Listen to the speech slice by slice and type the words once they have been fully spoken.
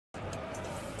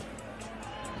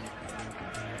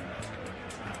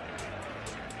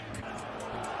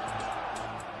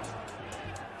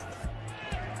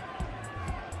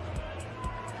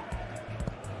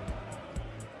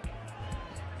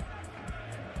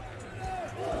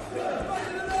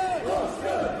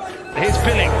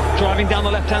Driving down the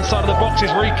left-hand side of the box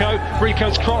is Rico.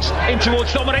 Rico's cross in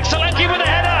towards Dominic Solanke with a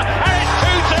header, and it's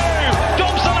 2-2.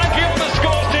 Dom Solanke on the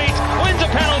score sheet, wins a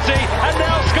penalty, and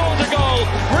now scores a goal.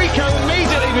 Rico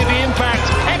immediately with the impact.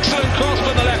 Excellent cross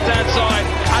from the left-hand side,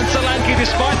 and Solanke,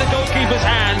 despite the goalkeeper's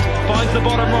hand, finds the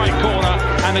bottom right corner,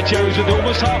 and the Cherries, with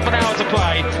almost half an hour to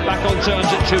play, back on terms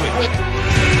at 2 each.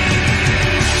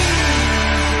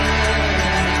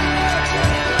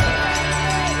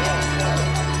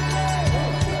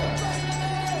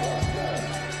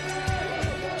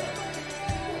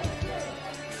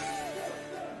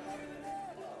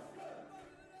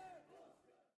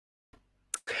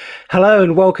 Hello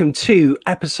and welcome to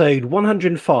episode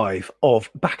 105 of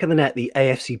Back of the Net, the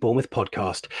AFC Bournemouth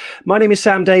podcast. My name is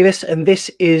Sam Davis, and this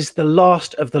is the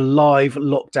last of the live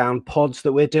lockdown pods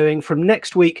that we're doing. From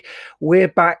next week, we're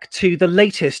back to the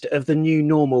latest of the new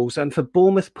normals, and for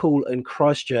Bournemouth, Poole and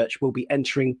Christchurch, we'll be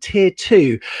entering Tier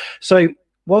 2. So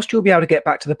whilst you'll be able to get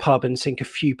back to the pub and sink a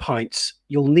few pints,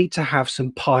 you'll need to have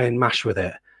some pie and mash with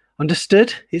it.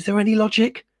 Understood? Is there any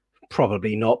logic?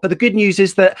 Probably not. But the good news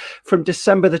is that from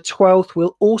December the 12th,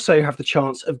 we'll also have the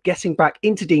chance of getting back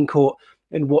into Dean Court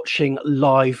and watching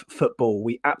live football.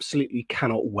 We absolutely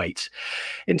cannot wait.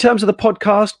 In terms of the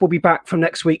podcast, we'll be back from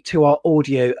next week to our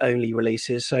audio only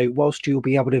releases. So whilst you'll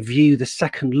be able to view the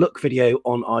second look video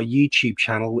on our YouTube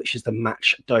channel, which is the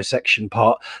match dissection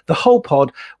part, the whole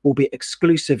pod will be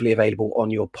exclusively available on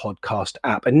your podcast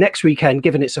app. And next weekend,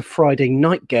 given it's a Friday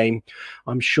night game,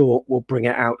 I'm sure we'll bring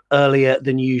it out earlier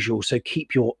than usual. So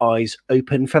keep your eyes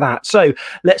open for that. So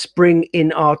let's bring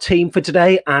in our team for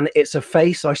today. And it's a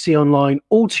face I see online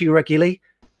all too regularly,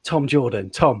 Tom Jordan.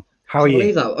 Tom, how are you? I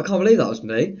can't believe that was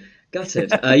me.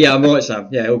 Gutted. Yeah, I'm all right, Sam.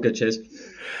 Yeah, all good, cheers.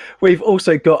 We've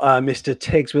also got Mr.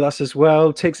 Tigz with us as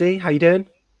well. Tigsy, how you doing?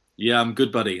 Yeah, I'm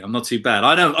good, buddy. I'm not too bad.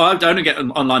 I don't get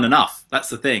online enough. That's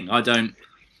the thing. I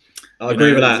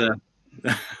agree with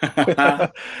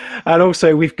that. And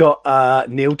also we've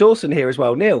got Neil Dawson here as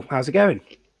well. Neil, how's it going?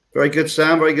 Very good,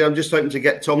 Sam. Very good. I'm just hoping to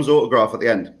get Tom's autograph at the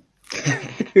end.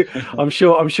 I'm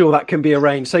sure that can be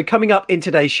arranged. So coming up in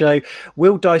today's show,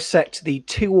 we'll dissect the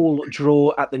 2-2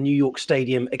 draw at the New York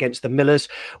Stadium against the Millers.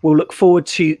 We'll look forward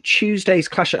to Tuesday's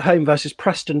clash at home versus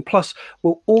Preston. Plus,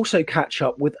 we'll also catch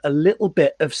up with a little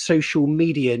bit of social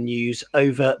media news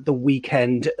over the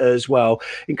weekend as well,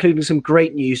 including some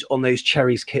great news on those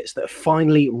Cherries kits that have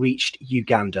finally reached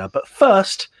Uganda. But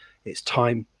first, it's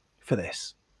time for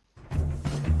this.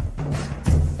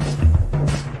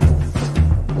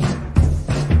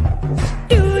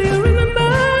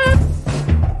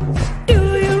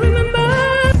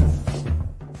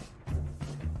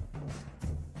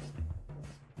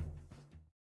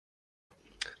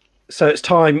 So it's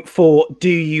time for Do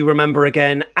You Remember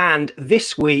Again? And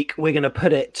this week, we're going to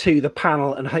put it to the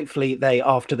panel, and hopefully they,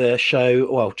 after the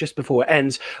show, well, just before it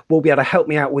ends, will be able to help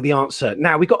me out with the answer.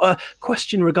 Now, we've got a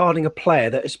question regarding a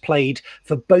player that has played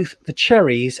for both the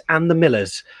Cherries and the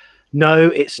Millers. No,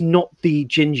 it's not the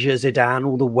ginger Zidane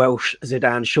or the Welsh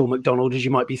Zidane, Sean McDonald, as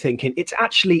you might be thinking. It's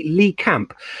actually Lee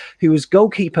Camp, who was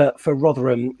goalkeeper for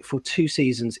Rotherham for 2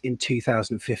 seasons in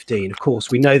 2015. Of course,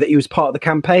 we know that he was part of the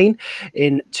campaign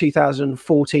in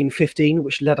 2014-15,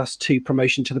 which led us to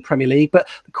promotion to the Premier League. But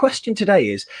the question today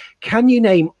is, can you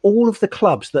name all of the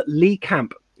clubs that Lee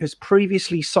Camp has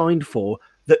previously signed for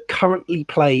that currently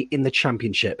play in the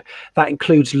Championship? That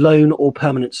includes loan or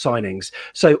permanent signings.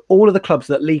 So all of the clubs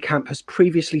that Lee Camp has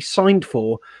previously signed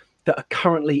for that are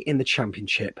currently in the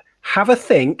Championship. Have a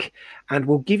think, and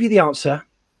we'll give you the answer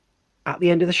at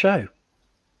the end of the show.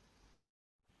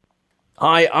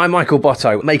 Hi, I'm Michael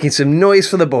Botto, making some noise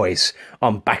for the boys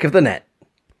on Back of the Net.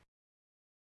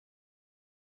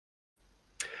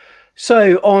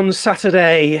 So on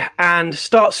Saturday, and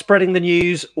start spreading the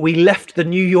news, we left the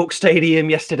New York Stadium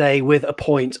yesterday with a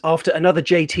point after another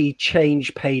JT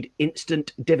change paid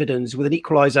instant dividends with an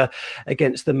equaliser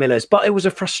against the Millers. But it was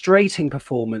a frustrating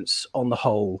performance on the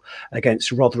whole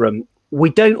against Rotherham.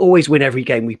 We don't always win every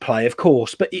game we play, of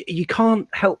course, but you can't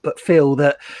help but feel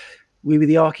that we were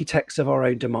the architects of our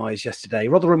own demise yesterday.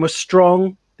 Rotherham was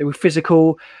strong, they were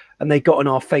physical, and they got in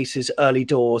our faces early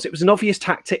doors. It was an obvious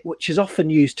tactic which is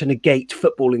often used to negate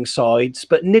footballing sides,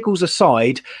 but Niggles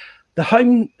aside, the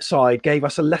home side gave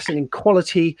us a lesson in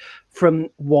quality from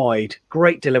wide,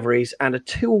 great deliveries, and a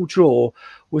 2-2 draw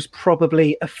was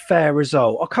probably a fair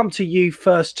result. I'll come to you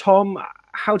first, Tom.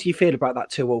 How do you feel about that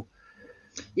 2-2?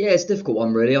 Yeah, it's a difficult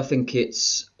one, really. I think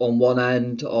it's, on one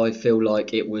end, I feel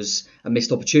like it was a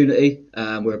missed opportunity.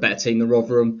 We're a better team than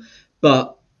Rotherham,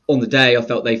 but on the day, I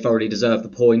felt they thoroughly deserved the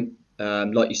point.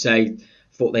 Like you say,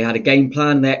 thought they had a game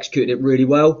plan. They executed it really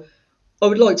well. I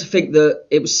would like to think that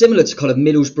it was similar to kind of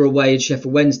Middlesbrough away and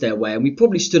Sheffield Wednesday away, and we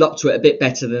probably stood up to it a bit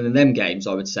better than in them games,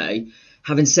 I would say.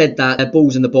 Having said that, their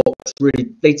balls in the box, really,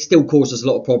 they still caused us a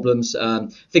lot of problems. I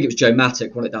think it was Joe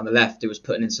Mattock, won it down the left, who was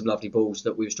putting in some lovely balls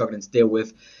that we were struggling to deal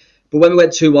with. But when we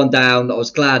went 2-1 down, I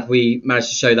was glad we managed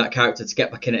to show that character to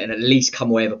get back in it and at least come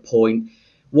away with a point.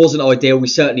 Wasn't ideal. We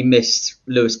certainly missed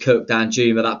Lewis Cook, Dan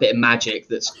Juma, that bit of magic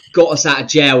that's got us out of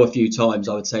jail a few times,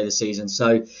 I would say, this season.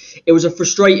 So it was a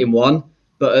frustrating one.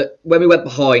 But when we went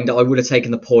behind, I would have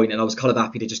taken the point, and I was kind of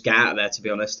happy to just get out of there, to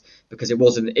be honest, because it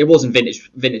wasn't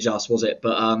vintage us, was it?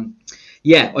 But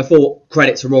yeah, I thought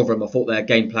credit to Rotherham. I thought their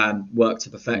game plan worked to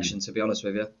perfection, to be honest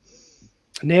with you.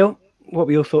 Neil, what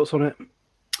were your thoughts on it?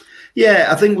 Yeah,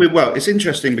 I think it's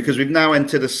interesting because we've now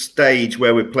entered a stage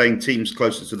where we're playing teams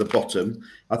closer to the bottom.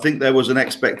 I think there was an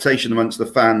expectation amongst the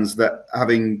fans that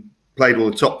having played all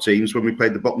the top teams, when we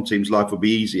played the bottom teams, life would be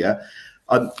easier.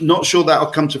 I'm not sure that'll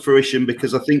come to fruition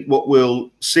because I think what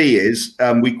we'll see is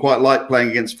we quite like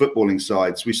playing against footballing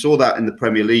sides. We saw that in the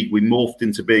Premier League. We morphed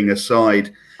into being a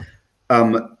side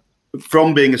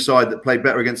from being a side that played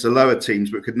better against the lower teams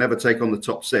but could never take on the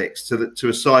top six to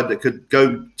a side that could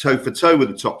go toe for toe with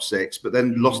the top six but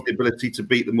then lost the ability to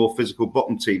beat the more physical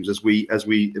bottom teams as we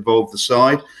evolved the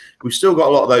side. We've still got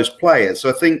a lot of those players. So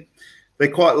I think they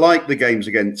quite like the games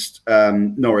against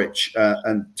Norwich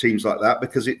and teams like that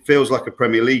because it feels like a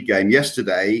Premier League game.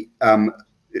 Yesterday,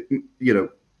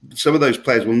 some of those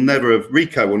players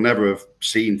Rico will never have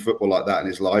seen football like that in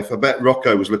his life. I bet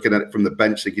Rocco was looking at it from the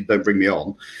bench thinking, don't bring me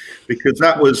on, because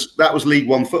that was League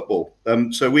One football.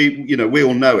 So we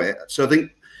all know it. So I think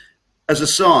as a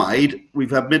side, we've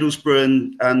had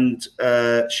Middlesbrough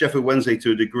and Sheffield Wednesday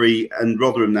to a degree, and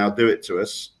Rotherham now do it to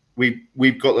us.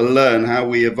 We've got to learn how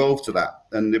we evolve to that,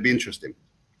 and it'll be interesting.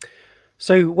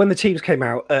 So when the teams came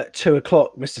out at 2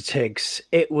 o'clock, Mr. Tiggs,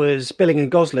 it was Billing and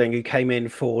Gosling who came in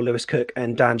for Lewis Cook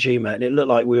and Dan Juma, and it looked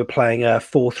like we were playing a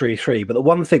 4-3-3. But the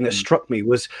one thing that struck me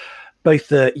was both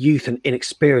the youth and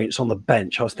inexperience on the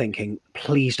bench. I was thinking,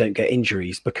 please don't get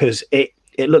injuries, because it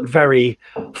looked very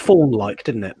form-like,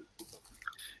 didn't it?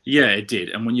 Yeah, it did.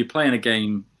 And when you're playing a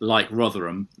game like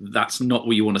Rotherham, that's not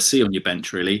what you want to see on your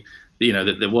bench, really. You know,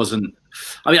 that there wasn't.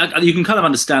 I mean, you can kind of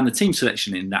understand the team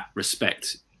selection in that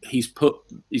respect. He's gone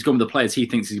with the players he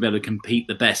thinks he's able to compete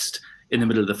the best in the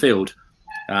middle of the field.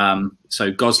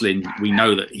 So Gosling, we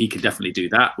know that he can definitely do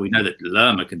that. We know that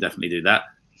Lerma can definitely do that,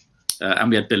 and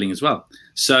we had Billing as well.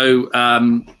 So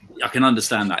I can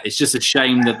understand that. It's just a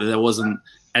shame that there wasn't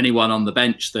anyone on the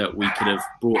bench that we could have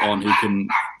brought on who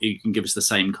can give us the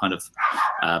same kind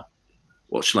of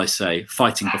what shall I say,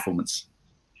 fighting performance.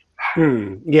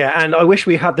 Yeah, and I wish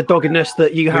we had the doggedness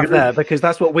that you have there, because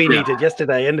that's what we needed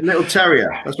yesterday. And little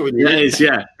terrier, that's what we needed. It is,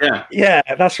 yeah,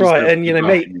 that's right.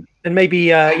 And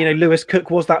maybe Lewis Cook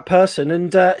was that person.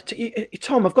 And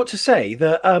Tom, I've got to say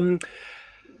that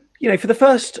for the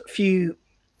first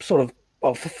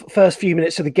few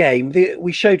minutes of the game,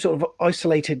 we showed sort of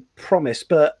isolated promise,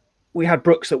 but we had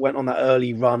Brooks that went on that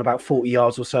early run, about 40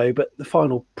 yards or so, but the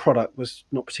final product was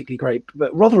not particularly great.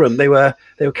 But Rotherham, they were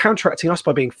counteracting us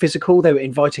by being physical. They were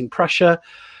inviting pressure,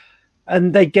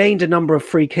 and they gained a number of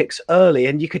free kicks early.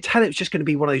 And you could tell it was just going to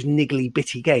be one of those niggly,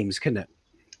 bitty games, couldn't it?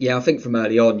 Yeah, I think from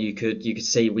early on you could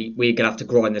see we're going to have to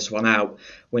grind this one out.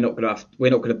 We're not going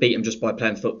to beat them just by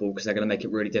playing football, because they're going to make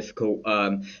it really difficult.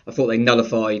 I thought they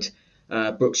nullified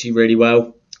Brooksy really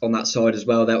well on that side as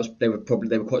well. They were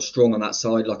quite strong on that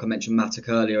side, like I mentioned Mattock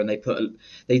earlier, and they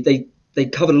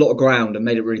covered a lot of ground and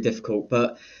made it really difficult.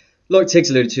 But like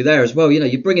Tiggs alluded to there as well,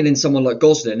 you're bringing in someone like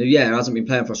Gosling, who hasn't been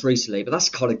playing for us recently, but that's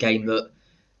the kind of game that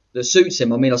suits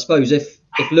him. I mean, I suppose if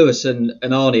Lewis and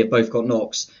Arnie have both got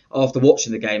knocks, after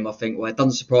watching the game, I think, it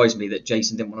doesn't surprise me that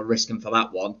Jason didn't want to risk him for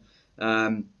that one.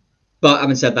 But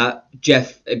having said that,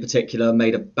 Jeff in particular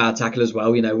made a bad tackle as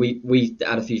well. We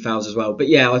had a few fouls as well. But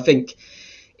yeah, I think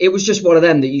it was just one of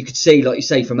them that you could see, like you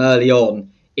say, from early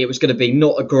on, it was going to be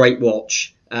not a great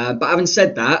watch. But having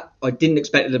said that, I didn't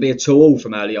expect it to be a 2-2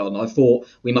 from early on. I thought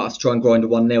we might have to try and grind a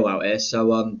 1-0 out here.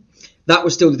 So that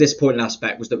was still the disappointing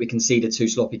aspect, was that we conceded 2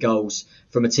 sloppy goals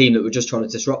from a team that were just trying to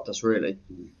disrupt us, really.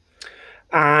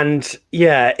 And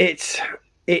yeah,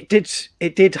 it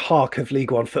did hark of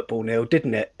League One football, Neil,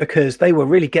 didn't it? Because they were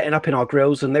really getting up in our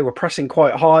grills and they were pressing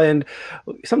quite high, and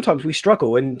sometimes we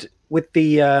struggle. And with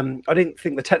the, I didn't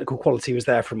think the technical quality was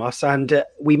there from us, and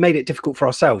we made it difficult for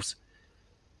ourselves.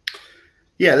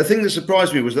 Yeah, the thing that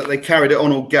surprised me was that they carried it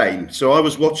on all game. So I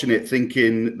was watching it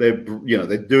thinking they're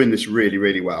doing this really,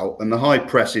 really well, and the high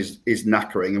press is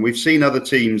knackering. And we've seen other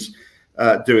teams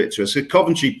do it to us. So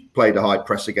Coventry played a high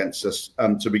press against us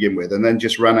to begin with, and then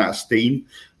just ran out of steam.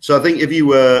 So I think if you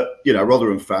were, a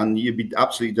Rotherham fan, you'd be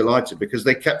absolutely delighted because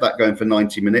they kept that going for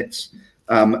 90 minutes.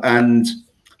 And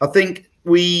I think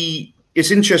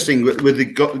it's interesting with the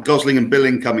Gosling and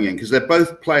Billing coming in because they're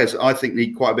both players that I think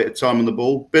need quite a bit of time on the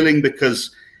ball. Billing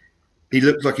because he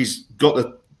looks like he's got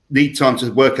the need time to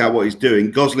work out what he's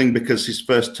doing. Gosling because his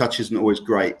first touch isn't always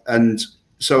great. And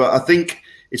so I think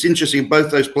it's interesting.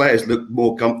 Both those players look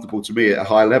more comfortable to me at a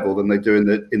high level than they do in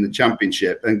the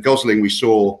Championship. And Gosling we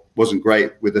saw wasn't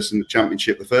great with us in the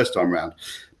Championship the first time round,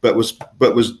 but was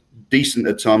decent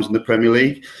at times in the Premier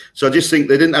League. So I just think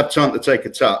they didn't have time to take a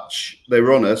touch. They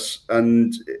were on us,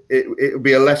 and it'll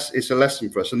be it's a lesson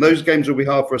for us. And those games will be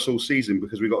hard for us all season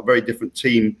because we've got a very different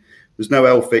team. There's no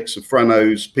Elphics or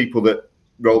Franos, people that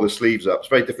roll their sleeves up. It's a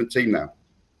very different team now.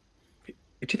 Do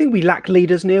you think we lack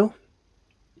leaders, Neil?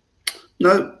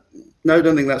 No, I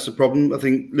don't think that's a problem. I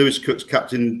think Lewis Cook's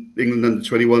captain England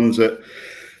under-21s at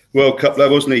World Cup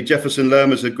level, wasn't he? Jefferson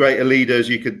Lerma's a greater leader as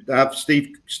you could have.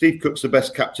 Steve Cook's the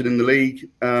best captain in the league.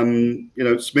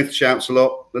 Smith shouts a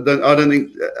lot. I don't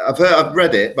think I've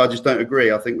read it, but I just don't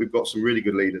agree. I think we've got some really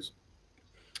good leaders.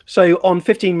 So on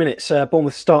 15 minutes,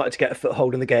 Bournemouth started to get a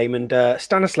foothold in the game, and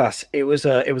Stanislas, it was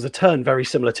a turn very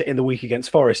similar to in the week against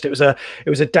Forest. It was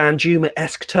a Dan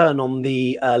Juma-esque turn on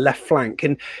the left flank,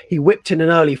 and he whipped in an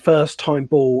early first time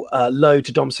ball low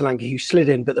to Dom Solanke, who slid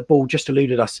in, but the ball just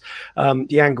eluded us.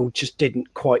 The angle just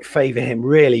didn't quite favour him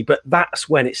really, but that's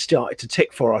when it started to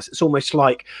tick for us. It's almost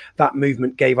like that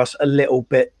movement gave us a little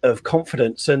bit of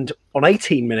confidence, and on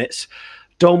 18 minutes.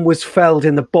 Dom was felled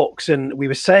in the box, and we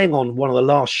were saying on one of the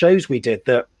last shows we did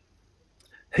that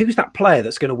who's that player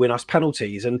that's going to win us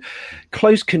penalties? And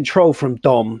close control from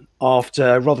Dom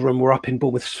after Rotherham were up in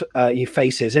Bournemouth's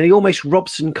faces, and he almost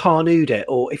Robson Carnoo'd it.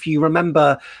 Or if you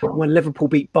remember when Liverpool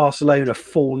beat Barcelona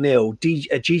 4-0,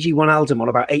 Gigi Wijnaldum on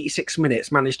about 86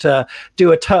 minutes managed to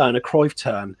do a Cruyff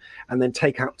turn, and then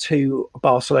take out two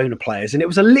Barcelona players. And it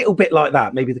was a little bit like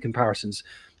that. Maybe the comparison's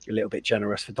a little bit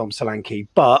generous for Dom Solanke,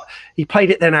 but he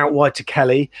played it then out wide to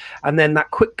Kelly, and then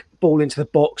that quick ball into the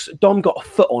box. Dom got a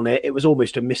foot on it. It was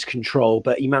almost a miscontrol,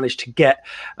 but he managed to get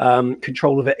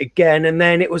control of it again. And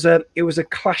then it was a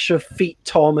clash of feet,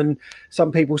 Tom. And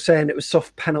some people saying it was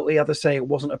soft penalty, others saying it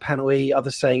wasn't a penalty,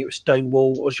 others saying it was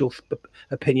Stonewall. What was your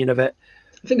opinion of it?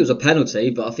 I think it was a penalty,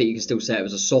 but I think you can still say it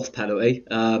was a soft penalty.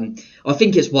 I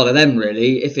think it's one of them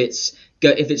really. If it's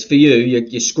for you,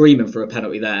 you're screaming for a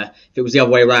penalty there. If it was the other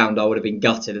way around, I would have been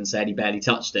gutted and said he barely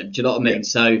touched him. Do you know what I mean? Yeah.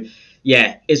 So,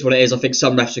 yeah, it's what it is. I think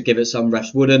some refs would give it, some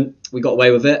refs wouldn't. We got away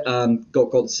with it,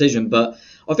 got the decision. But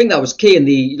I think that was key in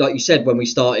like you said, when we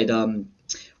started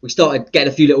getting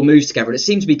a few little moves together. And it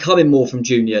seemed to be coming more from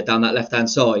Junior down that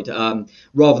left-hand side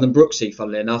rather than Brooksy,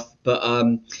 funnily enough. But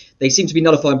they seem to be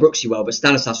nullifying Brooksy well. But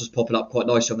Stanislas was popping up quite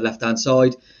nicely on the left-hand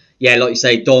side. Yeah, like you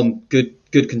say, Dom, good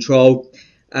control.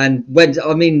 And I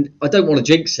don't want to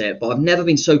jinx it, but I've never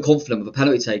been so confident of a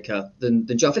penalty taker than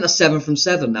I think that's 7 from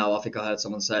 7 now. I think I heard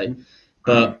someone say,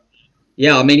 but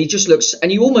yeah, he just looks, and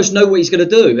you almost know what he's going to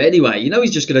do anyway.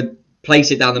 He's just going to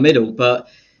place it down the middle, but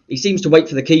he seems to wait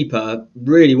for the keeper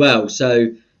really well. So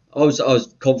I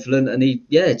was confident, and he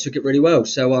took it really well.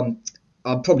 So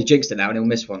I'm probably jinxed it now, and he'll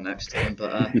miss one next time.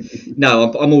 But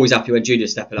no, I'm always happy when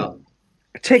Junior's stepping up.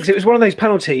 Tiggs, it was one of those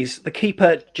penalties. The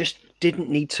keeper just didn't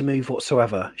need to move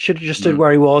whatsoever. Should have just stood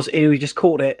where he was. He just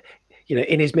caught it,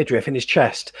 in his midriff, in his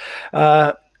chest.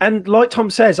 And like Tom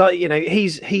says,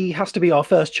 he has to be our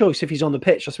first choice if he's on the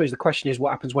pitch. I suppose the question is what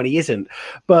happens when he isn't.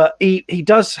 But he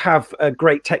does have a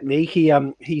great technique.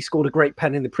 He scored a great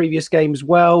pen in the previous game as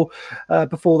well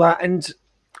before that. And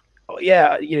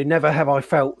yeah, never have I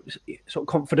felt sort of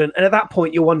confident. And at that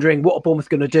point, you're wondering, what are Bournemouth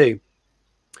going to do?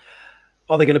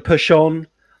 Are they going to push on?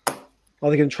 Are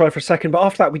they going to try for a second? But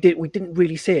after that, we didn't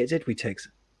really see it, did we, Tiggs?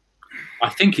 I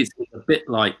think it's a bit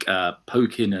like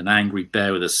poking an angry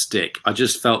bear with a stick. I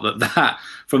just felt that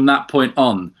from that point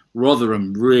on,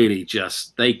 Rotherham really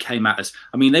they came at us.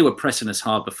 They were pressing us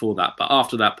hard before that, but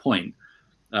after that point,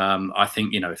 I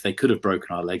think if they could have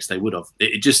broken our legs, they would have.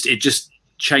 It just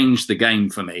changed the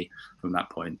game for me from that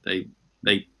point.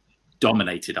 They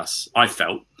dominated us, I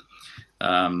felt.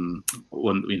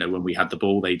 When we had the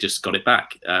ball, they just got it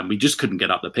back. We just couldn't get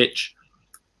up the pitch,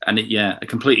 and a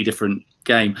completely different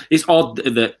game. It's odd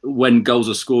that when goals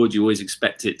are scored, you always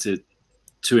expect it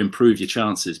to improve your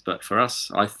chances, but for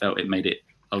us, I felt it made it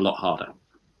a lot harder.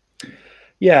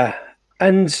 Yeah,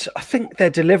 and I think their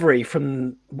delivery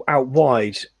from out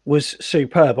wide was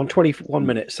superb. On 21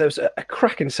 minutes, there was a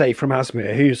cracking save from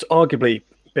Asmir, who's arguably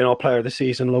been our player of the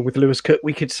season, along with Lewis Cook,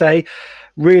 we could say.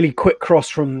 Really quick cross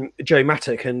from Joe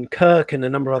Mattock, and Kirk and a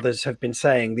number of others have been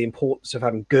saying the importance of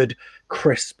having good,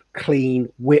 crisp, clean,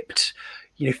 whipped,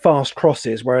 fast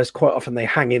crosses, whereas quite often they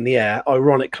hang in the air.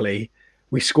 Ironically,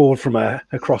 we scored from a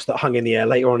cross that hung in the air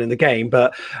later on in the game,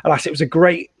 but alas, it was a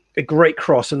great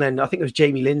cross. And then I think it was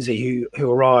Jamie Lindsay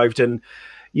who arrived, and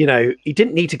he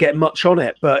didn't need to get much on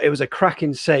it, but it was a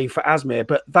cracking save for Asmir.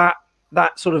 But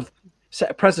that sort of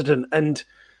set a precedent, and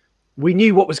we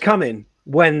knew what was coming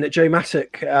when Joe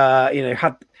Mattock,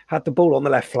 had the ball on the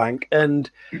left flank. And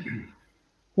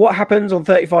what happens on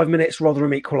 35 minutes?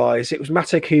 Rotherham equalise. It was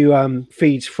Mattock who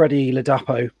feeds Freddie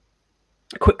Ladapo.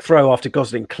 Quick throw after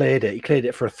Gosling cleared it. He cleared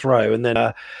it for a throw, and then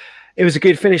it was a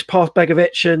good finish past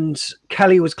Begovic, and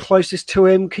Kelly was closest to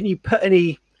him. Can you put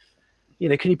any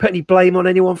blame on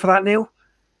anyone for that, Neil?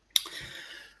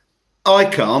 I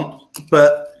can't,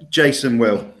 but Jason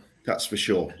will. That's for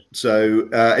sure. So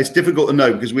it's difficult to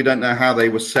know because we don't know how they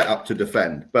were set up to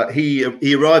defend. But he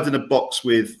arrived in a box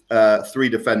with 3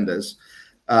 defenders.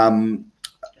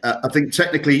 I think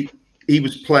technically he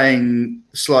was playing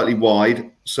slightly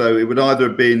wide, so it would either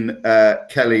have been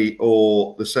Kelly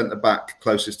or the centre back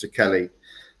closest to Kelly.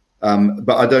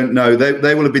 But I don't know.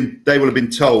 They will have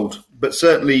been told. But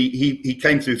certainly he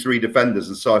came through 3 defenders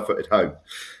and side-footed home.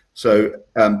 So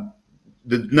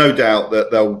there's no doubt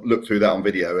that they'll look through that on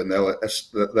video, and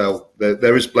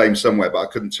there is blame somewhere, but I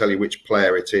couldn't tell you which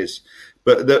player it is.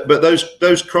 But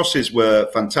those crosses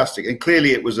were fantastic, and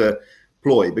clearly it was a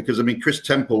ploy, because I mean Chris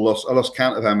Temple I lost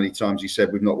count of how many times he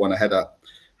said we've not won a header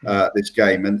this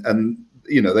game, and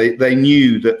they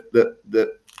knew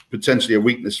that potentially a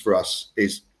weakness for us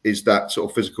is that sort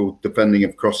of physical defending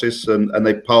of crosses, and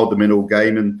they piled them in all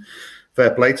game, and fair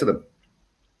play to them.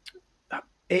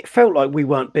 It felt like we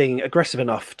weren't being aggressive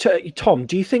enough. Tom,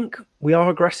 do you think we are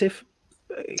aggressive?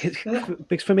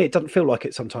 Because for me, it doesn't feel like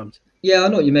it sometimes. Yeah, I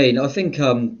know what you mean. I think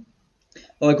I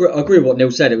agree with what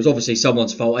Neil said. It was obviously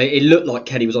someone's fault. It looked like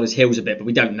Kenny was on his heels a bit, but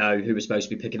we don't know who was supposed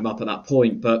to be picking him up at that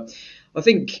point. But I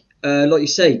think, like you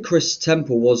say, Chris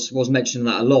Temple was mentioning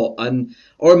that a lot. And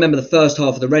I remember the first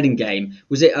half of the Reading game.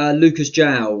 Was it Lucas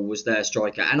Jow was their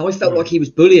striker? And I felt like he was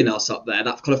bullying us up there,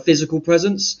 that kind of physical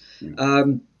presence.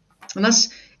 And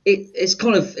it's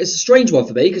a strange one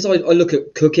for me, because I look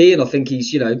at Cookie and I think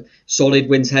he's solid,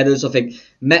 wins headers. I think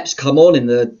Mep's come on in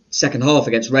the second half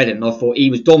against Reading, and I thought he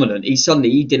was dominant.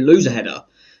 He didn't lose a header,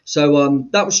 so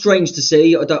that was strange to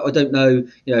see. I don't know,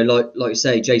 like you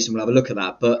say, Jason will have a look at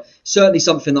that, but certainly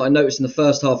something that I noticed in the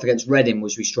first half against Reading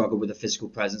was we struggled with the physical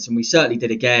presence, and we certainly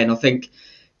did again. I think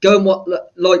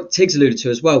like Tiggs alluded to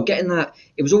as well, getting that,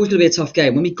 it was always going to be a tough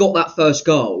game. When we got that first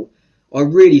goal, I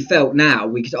really felt now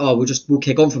we'll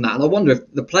kick on from that. And I wonder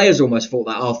if the players almost thought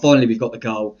that, finally we've got the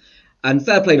goal. And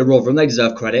fair play to Rotherham, they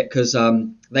deserve credit, because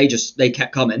they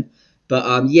kept coming. But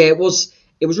it was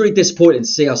really disappointing to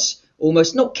see us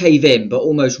almost not cave in, but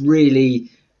almost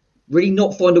really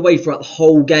not find a way throughout the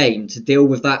whole game to deal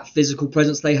with that physical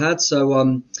presence they had.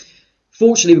 So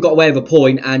fortunately we got away with a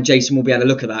point, and Jason will be able to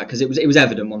look at that, because it was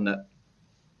evident, wasn't it?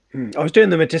 I was doing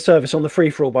them a disservice on the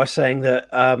free-for-all by saying that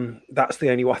that's the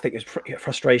only one I think is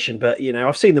frustration. But,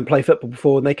 I've seen them play football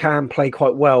before, and they can play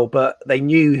quite well, but they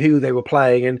knew who they were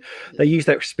playing, and they used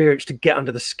their experience to get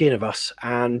under the skin of us.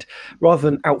 And rather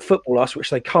than out-football us, which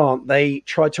they can't, they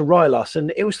tried to rile us.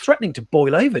 And it was threatening to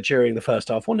boil over during the first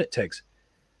half, wasn't it, Tiggs?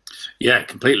 Yeah,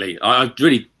 completely. I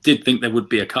really did think there would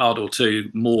be a card or two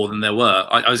more than there were.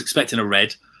 I was expecting a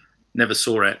red, never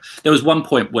saw it. There was one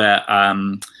point where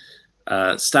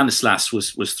Stanislas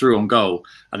was through on goal,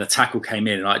 and a tackle came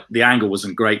in, and the angle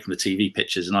wasn't great from the TV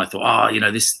pictures, and I thought,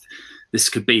 this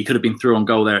could have been through on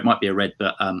goal there. It might be a red,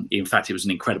 but in fact it was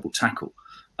an incredible tackle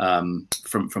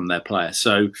from their player.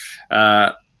 So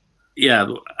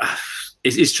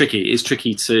it's tricky. It's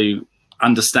tricky to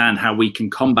understand how we can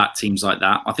combat teams like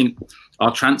that. I think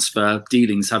our transfer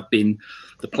dealings have been,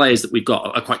 the players that we've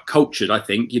got are quite cultured. I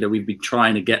think we've been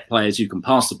trying to get players who can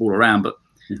pass the ball around, but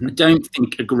I don't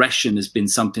think aggression has been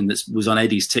something that was on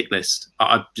Eddie's tick list.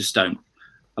 I just don't.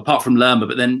 Apart from Lerma,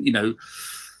 but then,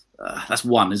 that's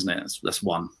one, isn't it? That's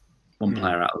one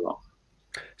player out of the lot.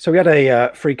 So we had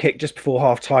a free kick just before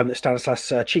half-time that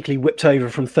Stanislas cheekily whipped over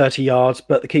from 30 yards,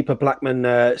 but the keeper,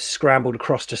 Blackman, scrambled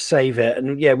across to save it.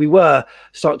 And, we were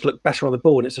starting to look better on the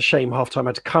ball, and it's a shame half-time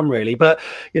had to come, really. But,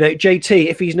 JT,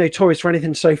 if he's notorious for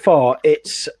anything so far,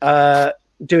 it's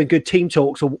doing good team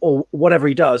talks or whatever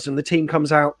he does, and the team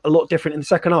comes out a lot different in the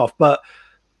second half, but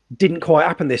didn't quite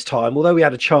happen this time. Although we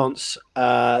had a chance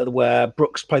where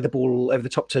Brooks played the ball over the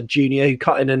top to Junior, who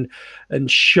cut in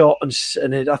and shot,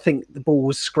 and I think the ball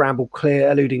was scrambled clear,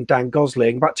 eluding Dan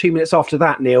Gosling. About 2 minutes after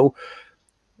that, Neil,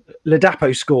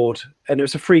 Ladapo scored, and it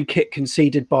was a free kick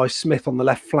conceded by Smith on the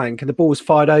left flank, and the ball was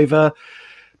fired over,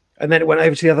 and then it went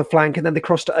over to the other flank, and then they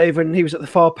crossed it over, and he was at the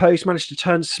far post, managed to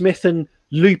turn Smith and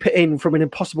loop it in from an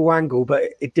impossible angle, but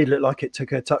it did look like it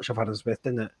took a touch off Adam Smith,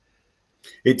 didn't it?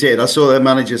 It did. I saw their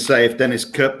manager say if Dennis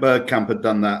Bergkamp had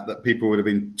done that people would have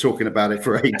been talking about it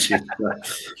for ages.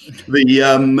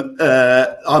 I'm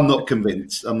not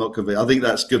convinced. I think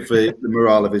that's good for the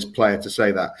morale of his player to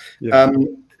say that. Yeah.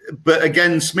 But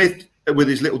again, Smith with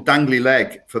his little dangly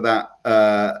leg for that.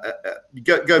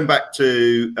 Going back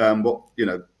to what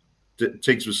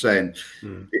Tiggs was saying,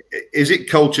 is it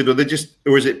cultured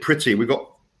or is it pretty? We've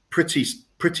got pretty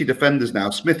defenders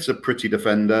now. Smith's a pretty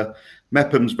defender.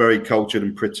 Mepham's very cultured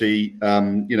and pretty.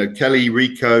 Kelly,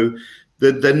 Rico,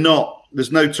 they're not.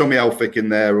 There's no Tommy Elphick in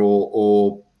there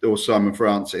or Simon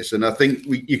Francis, and I think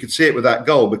you could see it with that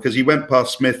goal because he went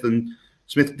past Smith and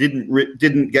Smith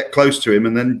didn't get close to him,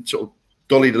 and then sort of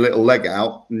dollied a little leg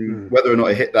out. And whether or not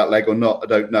he hit that leg or not, I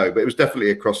don't know. But it was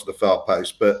definitely across the far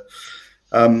post. But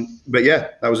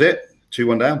yeah, that was it.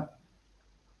 2-1 down.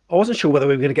 I wasn't sure whether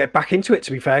we were going to get back into it,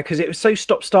 to be fair, because it was so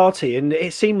stop-starty, and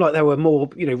it seemed like there were more,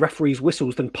 referees'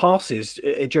 whistles than passes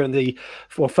during the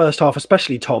first half,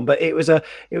 especially Tom. But it was a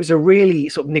really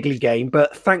sort of niggly game.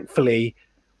 But thankfully,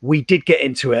 we did get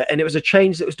into it, and it was a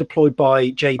change that was deployed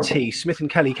by JT. Smith and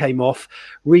Kelly came off,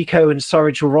 Rico and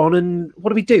Surridge were on, and what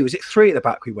did we do? Was it 3 at the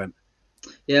back we went?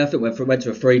 Yeah, I think we went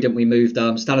to a 3, didn't we? Moved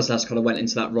Stanislas kind of went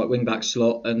into that right wing back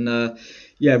slot, and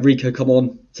Rico come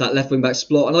on to that left wing back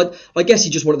slot, and I guess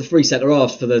he just wanted the 3 centre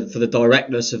halves for the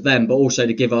directness of them, but also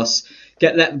to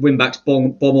let wing backs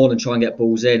bomb on and try and get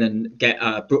balls in and get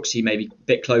Brooksy maybe a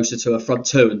bit closer to a front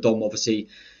 2, and Dom obviously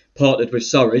partnered with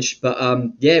Surridge, but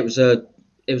it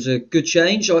was a good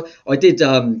change. I did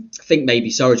think maybe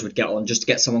Surridge would get on just to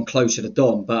get someone closer to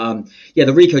Dom, but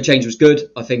the Rico change was good.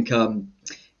 I think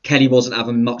Kelly wasn't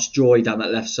having much joy down that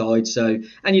left side.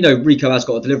 And Rico has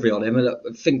got a delivery on him, and I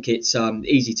think it's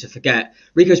easy to forget.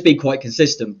 Rico's been quite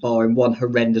consistent, barring one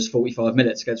horrendous 45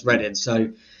 minutes against Reading.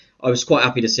 So I was quite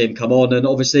happy to see him come on, and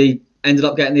obviously ended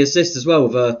up getting the assist as well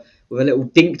with a little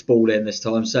dinked ball in this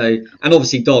time. So, and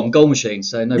obviously Dom, goal machine.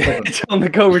 So no problem. On the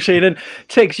goal machine. And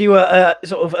Tiggs, you were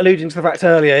sort of alluding to the fact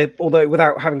earlier, although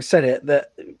without having said it,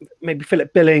 that maybe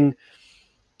Philip Billing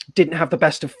didn't have the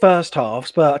best of first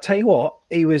halves, but I tell you what,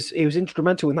 he was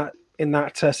instrumental in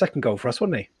that second goal for us,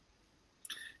 wasn't he?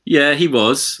 Yeah, he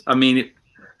was. I mean,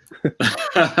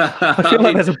 I feel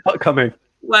like there's a butt coming.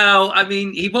 Well, I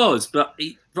mean, he was, but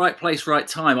right place, right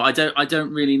time. I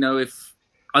don't really know if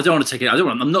I don't want to take it.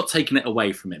 I'm not taking it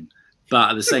away from him, but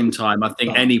at the same time, I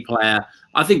think any player.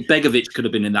 I think Begovic could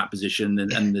have been in that position,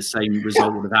 and the same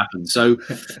result would have happened. So,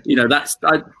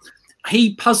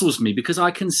 he puzzles me because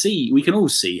we can all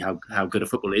see how good a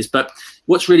football is. But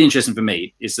what's really interesting for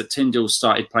me is that Tyndall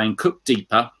started playing Cook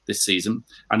deeper this season,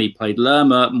 and he played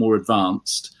Lerma more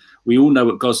advanced. We all know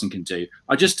what Gosling can do.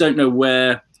 I just don't know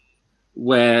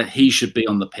where he should be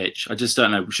on the pitch. I just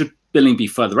don't know. Should Billing be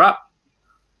further up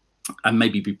and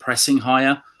maybe be pressing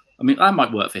higher? I mean, that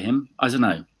might work for him. I don't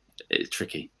know. It's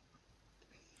tricky.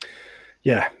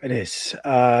 Yeah, it is.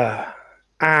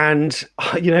 And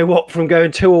you know what? From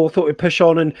going 2-2, thought we'd push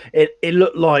on, and it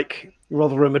looked like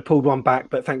Rotherham had pulled one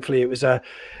back, but thankfully it was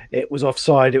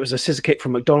offside. It was a scissor kick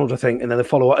from McDonald, I think, and then the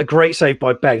follow-up. A great save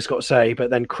by Beggs, got to say,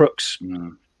 but then Crooks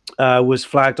was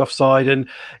flagged offside. And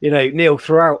Neil,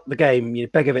 throughout the game,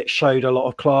 Begovic showed a lot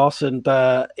of class, and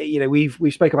we've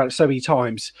spoken about it so many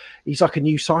times. He's like a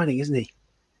new signing, isn't he?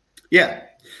 Yeah.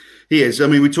 He is. I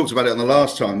mean, we talked about it on the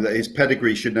last time that his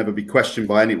pedigree should never be questioned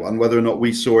by anyone, whether or not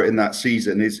we saw it in that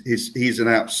season. He's an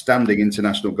outstanding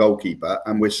international goalkeeper,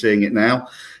 and we're seeing it now.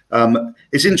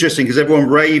 It's interesting because everyone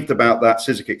raved about that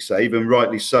scissor kick save, and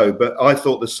rightly so. But I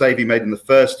thought the save he made in the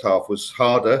first half was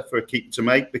harder for a keeper to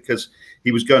make because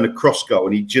he was going across goal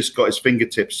and he just got his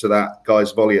fingertips to that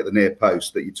guy's volley at the near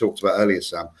post that you talked about earlier,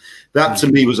 Sam. That to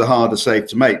me was a harder save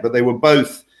to make, but they were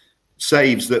both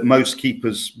saves that most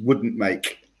keepers wouldn't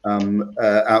make.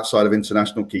 Outside of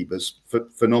international keepers,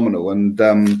 phenomenal, and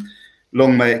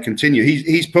long may it continue.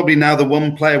 He's probably now the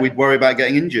one player we'd worry about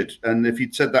getting injured. And if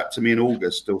you'd said that to me in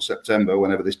August or September,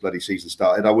 whenever this bloody season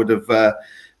started, I would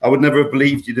never have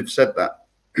believed you'd have said that.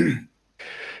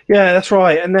 Yeah, that's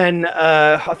right. And then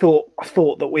I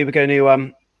thought that we were going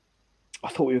to. I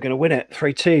thought we were going to win it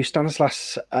 3-2.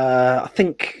 Stanislas, I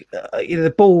think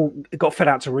the ball got fed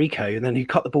out to Rico, and then he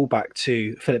cut the ball back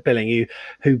to Philip Billing,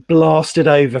 who blasted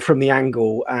over from the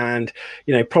angle, and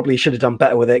probably should have done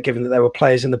better with it, given that there were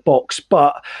players in the box.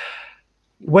 But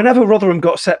Whenever Rotherham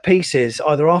got set pieces,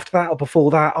 either after that or before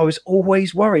that, I was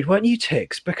always worried, weren't you,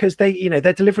 Tigz? Because their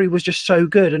delivery was just so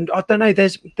good. And I don't know,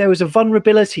 there was a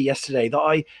vulnerability yesterday that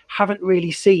I haven't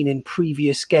really seen in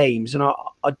previous games, and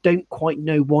I don't quite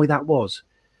know why that was.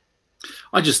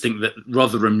 I just think that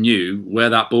Rotherham knew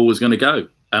where that ball was going to go,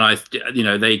 and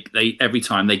they every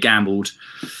time they gambled,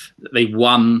 they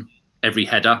won every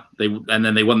header, and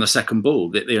then they won the second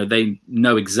ball. They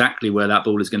know exactly where that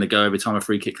ball is going to go every time a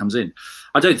free kick comes in.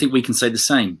 I don't think we can say the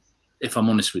same, if I'm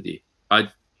honest with you. Our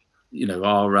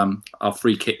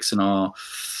free kicks and our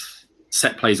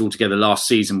set plays altogether last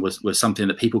season was something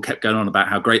that people kept going on about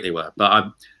how great they were. But I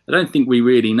don't think we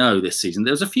really know this season.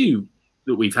 There's a few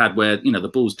that we've had where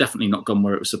the ball's definitely not gone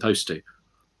where it was supposed to.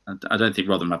 I don't think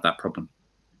Rotherham have that problem.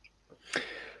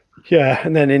 Yeah,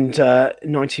 and then in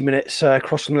 90 minutes,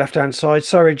 cross on the left-hand side,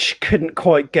 Surridge couldn't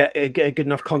quite get a good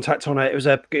enough contact on it. It was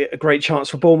a great chance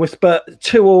for Bournemouth, but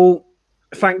 2-2,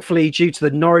 thankfully, due to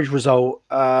the Norwich result,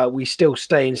 we still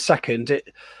stay in second.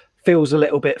 It feels a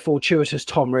little bit fortuitous,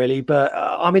 Tom, really, but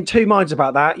I'm in two minds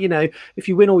about that. If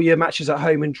you win all your matches at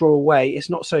home and draw away, it's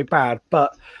not so bad,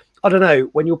 but I don't know,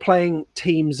 when you're playing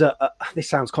teams at, this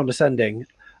sounds condescending,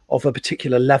 of a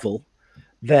particular level,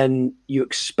 then you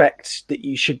expect that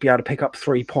you should be able to pick up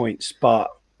 3 points.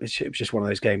 But it was just one of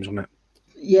those games, wasn't it?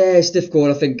 Yeah, it's difficult.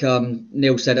 I think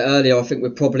Neil said it earlier. I think we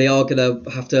probably are going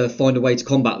to have to find a way to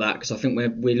combat that, because I think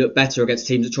we look better against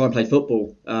teams that try and play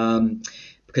football,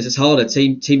 because it's harder.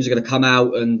 Teams are going to come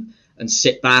out and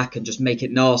sit back and just make it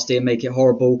nasty and make it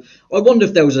horrible. I wonder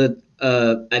if there was an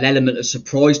element of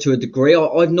surprise to a degree.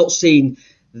 I've not seen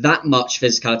that much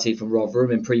physicality from Rotherham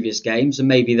in previous games, and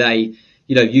maybe they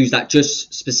use that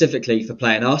just specifically for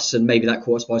playing us, and maybe that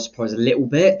caught us by surprise a little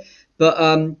bit. But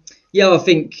I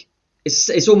think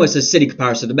it's almost a silly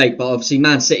comparison to make, but obviously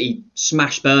Man City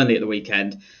smashed Burnley at the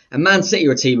weekend, and Man City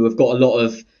are a team who have got a lot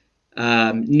of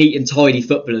neat and tidy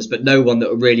footballers, but no one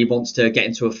that really wants to get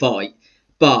into a fight.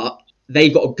 But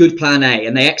they've got a good plan A,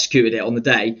 and they executed it on the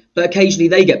day, but occasionally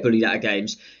they get bullied out of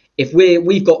games. If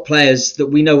we've got players that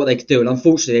we know what they could do, and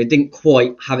unfortunately they didn't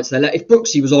quite have it to their level. If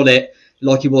Brooksy was on it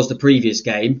like he was the previous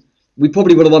game, we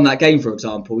probably would have won that game, for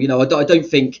example. I don't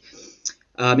think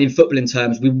in footballing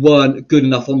terms we weren't good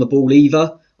enough on the ball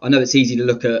either. I know it's easy to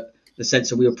look at the sense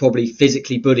that we were probably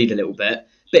physically bullied a little bit,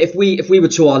 but if we were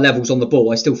to our levels on the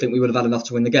ball, I still think we would have had enough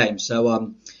to win the game.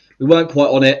 So we weren't quite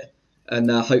on it,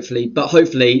 and hopefully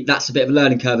that's a bit of a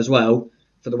learning curve as well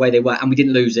for the way they were, and we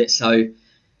didn't lose it. So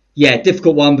yeah,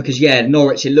 difficult one, because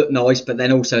Norwich, it looked nice, but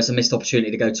then also it's a missed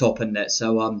opportunity to go top, isn't it?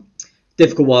 So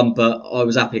difficult one, but I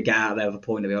was happy to get out of there with a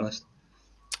point, to be honest.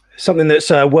 Something that's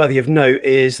worthy of note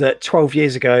is that 12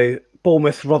 years ago,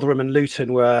 Bournemouth, Rotherham and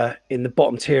Luton were in the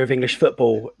bottom tier of English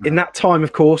football. In that time,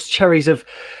 of course, Cherries have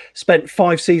spent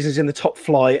 5 seasons in the top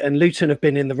flight, and Luton have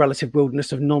been in the relative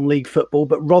wilderness of non-league football.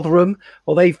 But Rotherham,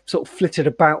 well, they've sort of flitted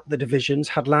about the divisions,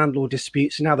 had landlord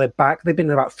disputes, and now they're back. They've been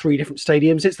in about 3 different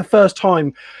stadiums. It's the first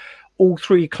time all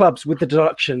 3 clubs, with the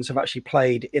deductions, have actually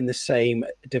played in the same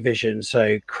division.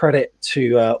 So credit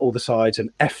to all the sides,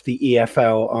 and F the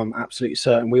EFL. I'm absolutely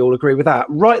certain we all agree with that.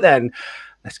 Right then,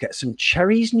 let's get some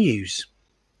Cherries news.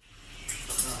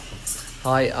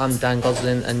 Hi, I'm Dan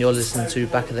Goslin, and you're listening to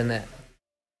Back of the Net.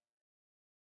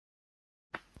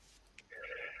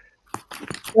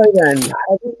 So then,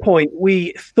 at this point,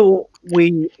 we thought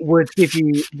we would give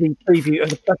you the preview of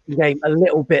the Preston game a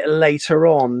little bit later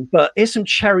on, but here's some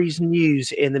Cherries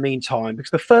news in the meantime, because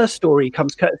the first story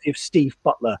comes courtesy of Steve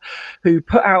Butler, who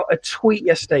put out a tweet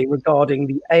yesterday regarding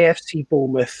the AFC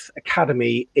Bournemouth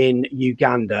Academy in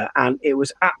Uganda, and it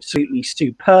was absolutely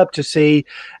superb to see.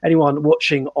 Anyone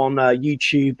watching on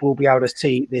YouTube will be able to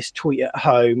see this tweet at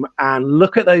home, and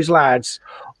look at those lads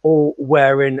all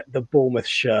wearing the Bournemouth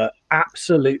shirt.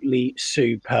 Absolutely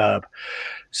superb.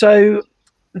 So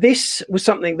this was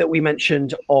something that we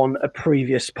mentioned on a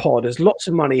previous pod, as lots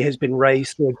of money has been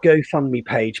raised through a GoFundMe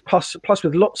page, plus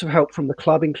with lots of help from the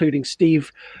club, including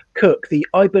Steve Cook, the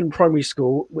Iban Primary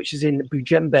School, which is in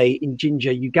Bujembe in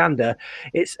Jinja, Uganda.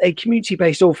 It's a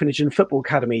community-based orphanage and football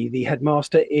academy. The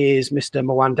headmaster is Mr.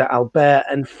 Mwanda Albert,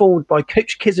 and formed by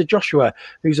Coach Kizza Joshua,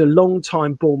 who's a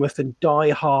long-time Bournemouth and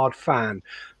die-hard fan.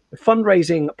 The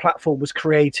fundraising platform was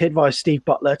created by Steve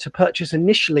Butler to purchase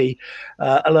initially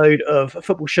a load of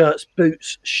football shirts,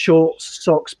 boots, shorts,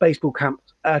 socks, baseball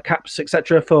caps,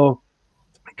 etc. for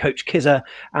Coach Kizza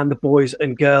and the boys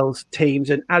and girls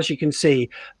teams. And as you can see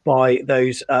by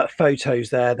those photos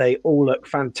there, they all look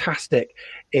fantastic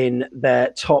in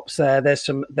their tops there. There's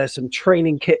some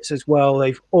training kits as well.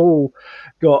 They've all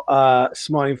got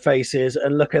smiling faces,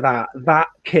 and look at that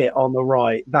kit on the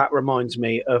right. That reminds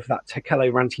me of that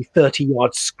Tekele Ranti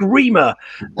 30-yard screamer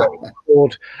that he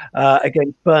scored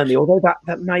against Burnley, although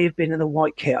that may have been in the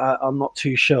white kit. I'm not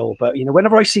too sure, but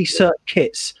whenever I see certain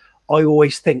kits, I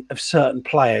always think of certain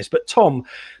players. But Tom,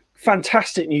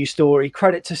 fantastic news story.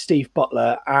 Credit to Steve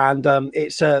Butler, and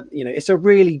it's a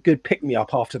really good pick me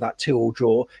up after that 2-2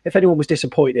 draw. If anyone was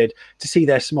disappointed, to see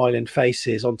their smiling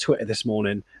faces on Twitter this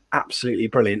morning, absolutely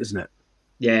brilliant, isn't it?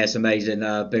 Yeah, it's amazing.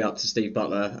 Big up to Steve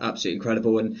Butler, absolutely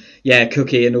incredible. And yeah,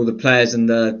 Cookie and all the players and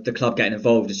the club getting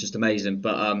involved is just amazing.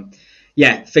 But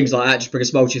yeah, things like that just bring a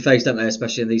smile to your face, don't they?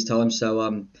 Especially in these times.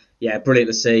 So yeah, brilliant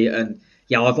to see. And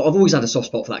yeah, I've always had a soft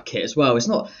spot for that kit as well. It's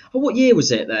not. What year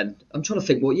was it then? I'm trying to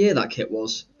think what year that kit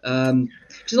was.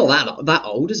 It's not that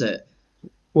old, is it?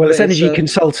 Well, it's Energy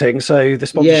Consulting, so the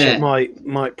sponsorship might.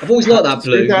 I've always liked that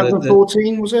blue.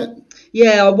 2014 was it?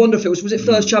 Yeah, I wonder if it was it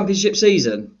first championship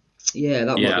season. Yeah,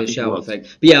 that might be a shout, I think.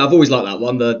 But yeah, I've always liked that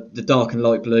one, the dark and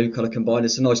light blue kind of combined.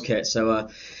 It's a nice kit. So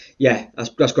yeah,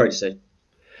 that's great to see.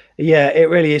 Yeah, it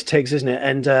really is, Tiggs, isn't it?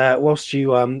 And whilst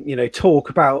you talk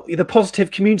about the positive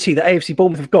community that AFC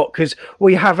Bournemouth have got, because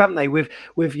you have, haven't they, with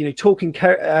talking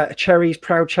Cherries,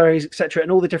 Proud Cherries, etc.,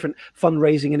 and all the different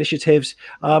fundraising initiatives.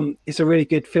 It's a really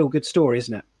good feel-good story,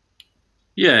 isn't it?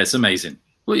 Yeah, it's amazing.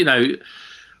 Well,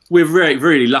 we're really,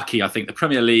 really lucky. I think the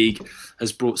Premier League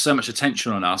has brought so much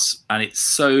attention on us, and it's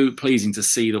so pleasing to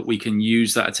see that we can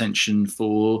use that attention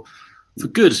for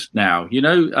good now.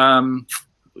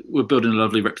 We're building a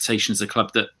lovely reputation as a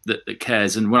club that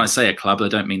cares. And when I say a club, I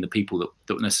don't mean the people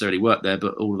that necessarily work there,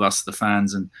 but all of us, the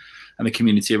fans and the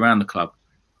community around the club.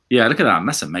 Yeah, look at that.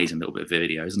 That's an amazing little bit of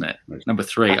video, isn't it? Number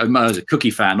 3. I was a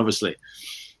Cookie fan, obviously.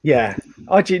 Yeah,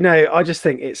 I just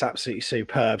think it's absolutely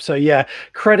superb. So yeah,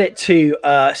 credit to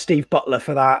Steve Butler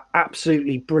for that.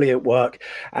 Absolutely brilliant work.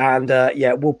 And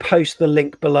yeah, we'll post the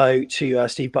link below to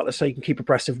Steve Butler so you can keep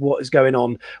abreast of what is going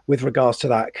on with regards to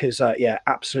that, because yeah,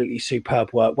 absolutely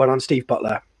superb work. Well done, Steve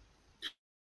Butler.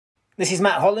 This is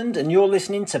Matt Holland, and you're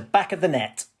listening to Back of the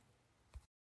Net.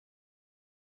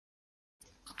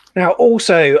 Now,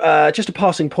 also, just a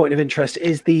passing point of interest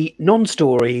is the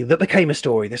non-story that became a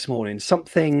story this morning,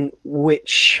 something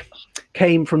which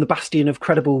came from the bastion of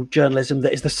credible journalism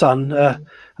that is The Sun, a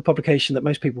publication that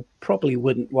most people probably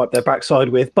wouldn't wipe their backside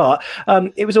with. But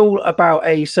it was all about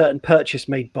a certain purchase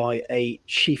made by a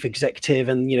chief executive.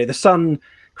 And, The Sun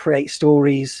creates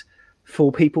stories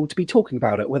for people to be talking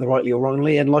about it, whether rightly or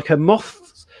wrongly. And like a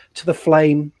moth to the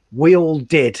flame, we all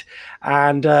did.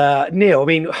 And Neil, I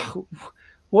mean...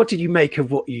 what did you make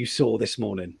of what you saw this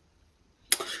morning?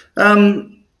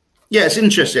 Yeah, it's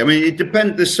interesting. I mean, it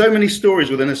depends. There's so many stories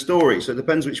within a story, so it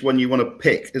depends which one you want to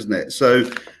pick, isn't it? So,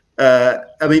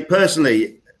 I mean,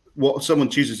 personally, what someone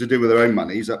chooses to do with their own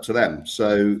money is up to them.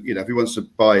 So, if he wants to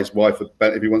buy his wife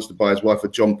a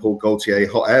John Paul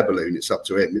Gaultier hot air balloon, it's up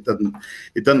to him. It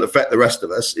doesn't affect the rest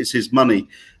of us. It's his money.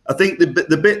 I think the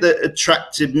bit that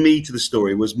attracted me to the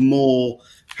story was more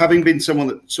having been someone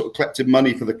that sort of collected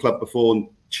money for the club before and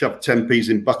shoved 10p's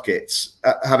in buckets,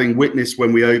 having witnessed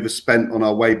when we overspent on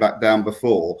our way back down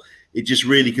before. It just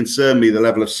really concerned me, the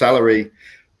level of salary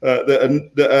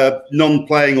that a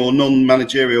non-playing or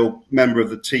non-managerial member of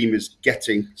the team is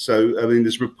getting. So, I mean,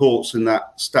 there's reports in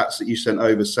that stats that you sent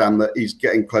over, Sam, that he's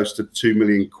getting close to £2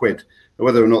 million.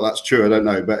 Whether or not that's true, I don't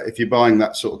know. But if you're buying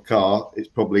that sort of car,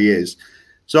 it probably is.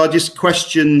 So I just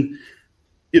question,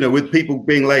 with people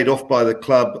being laid off by the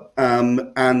club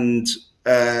and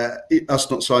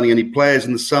us not signing any players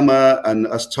in the summer and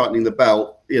us tightening the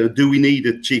belt, do we need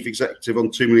a chief executive on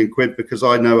 £2 million? Because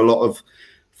I know a lot of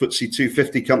FTSE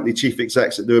 250 company chief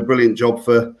execs that do a brilliant job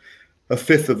for a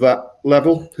fifth of that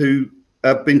level who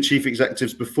have been chief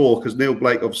executives before, because Neil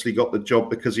Blake obviously got the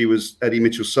job because he was Eddie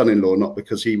Mitchell's son-in-law, not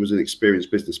because he was an experienced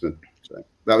businessman. So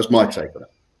that was my take on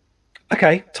it.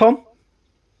 Okay, Tom?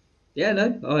 Yeah,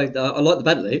 no, I like the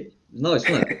Bentley. Nice,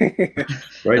 wasn't it?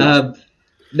 Very nice.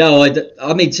 No,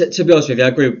 I mean, to be honest with you, I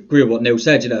agree with what Neil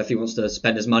said. If he wants to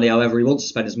spend his money however he wants to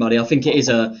spend his money, I think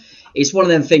it's one of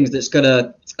them things that's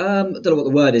gonna, I don't know what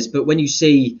the word is, but when you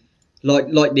see, like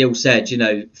Neil said,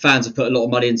 fans have put a lot of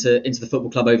money into the football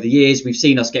club over the years. We've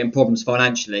seen us getting problems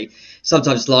financially.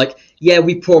 Sometimes it's like, yeah,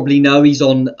 we probably know he's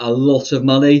on a lot of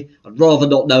money. I'd rather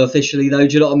not know officially, though.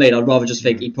 Do you know what I mean? I'd rather just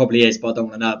think he probably is, but I don't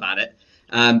want to know about it.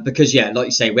 Because, yeah, like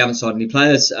you say, we haven't signed any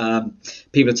players.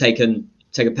 People have taken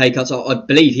taken pay cuts. I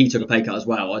believe he took a pay cut as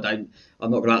well. I'm not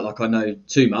going to act like I know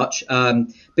too much. But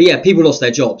yeah, people lost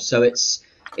their jobs, so it's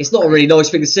not a really nice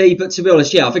thing to see. But to be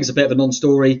honest, yeah, I think it's a bit of a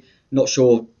non-story. Not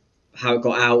sure how it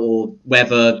got out or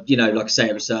whether, like I say,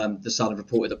 it was the Sun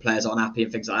reported that players aren't happy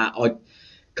and things like that. I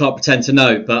can't pretend to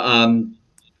know, but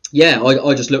yeah,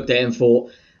 I just looked at it and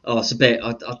thought, oh, it's a bit.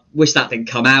 I wish that didn't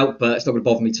come out, but it's not going to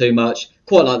bother me too much.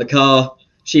 Quite like the car.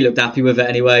 She looked happy with it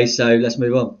anyway, so let's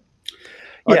move on.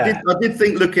 Yeah. I did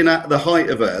think, looking at the height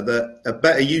of her, that a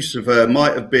better use of her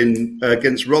might have been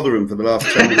against Rotherham for the last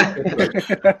 10 minutes.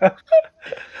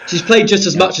 She's played just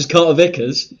as much as Carter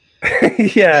Vickers.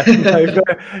 Yeah, no,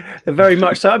 very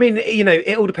much so. I mean,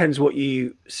 it all depends what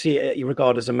you see it, you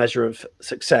regard as a measure of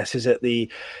success. Is it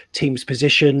the team's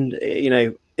position?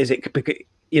 Is it,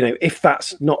 if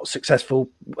that's not successful,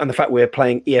 and the fact we're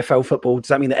playing EFL football, does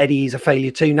that mean that Eddie is a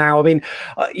failure too now? I mean,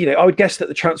 I would guess that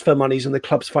the transfer monies and the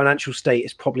club's financial state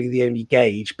is probably the only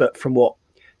gauge. But from what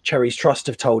Cherries Trust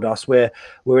have told us, we're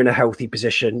in a healthy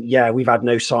position. Yeah, we've had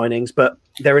no signings, but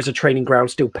there is a training ground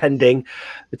still pending.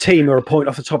 The team are a point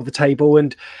off the top of the table,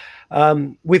 and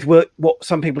with what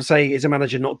some people say is a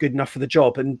manager not good enough for the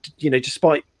job. And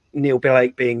despite Neil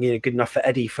Blake being good enough for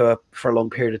Eddie for a long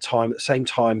period of time, at the same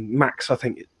time, Max, I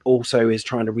think, also is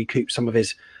trying to recoup some of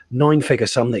his 9-figure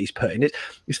sum that he's put in.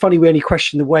 It's funny, we only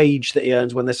question the wage that he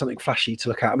earns when there's something flashy to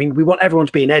look at. I mean, we want everyone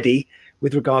to be an Eddie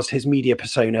with regards to his media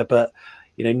persona, but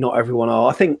not everyone are.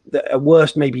 I think that at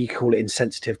worst, maybe you call it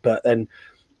insensitive, but then,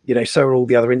 so are all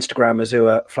the other Instagrammers who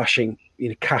are flashing,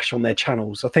 cash on their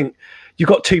channels. I think you've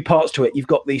got two parts to it. You've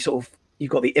got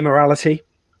the immorality.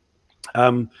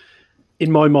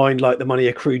 In my mind, like the money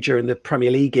accrued during the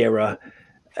Premier League era,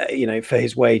 for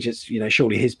his wage, it's,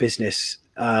 surely his business.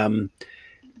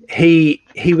 He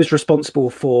was responsible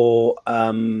for,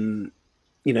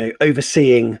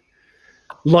 overseeing,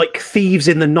 like thieves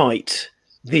in the night,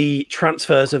 the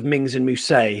transfers of Mings and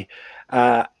Mousset.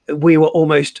 We were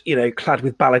almost, clad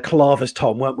with balaclavas,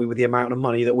 Tom, weren't we, with the amount of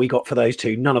money that we got for those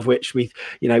two, none of which we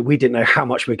didn't know how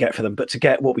much we'd get for them, but to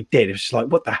get what we did, it was just like,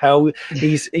 what the hell?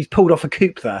 He's pulled off a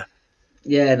coup there.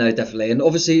 Yeah, no, definitely. And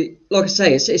obviously, like I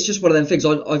say, it's just one of them things.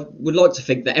 I would like to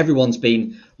think that everyone's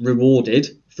been rewarded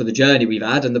for the journey we've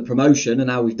had and the promotion and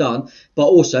how we've done. But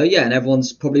also, yeah, and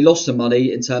everyone's probably lost some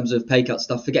money in terms of pay cut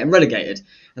stuff for getting relegated.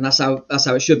 And that's how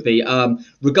it should be.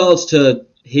 Regards to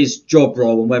his job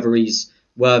role and whether he's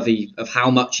worthy of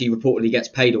how much he reportedly gets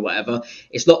paid or whatever,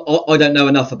 it's not. I don't know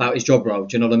enough about his job role.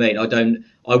 Do you know what I mean?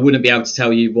 I wouldn't be able to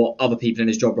tell you what other people in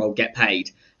his job role get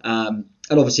paid.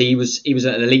 And obviously he was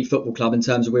at an elite football club in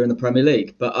terms of we're in the Premier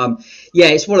League. But yeah,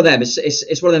 it's one of them.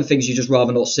 It's one of them things you just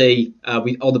rather not see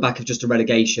on the back of just a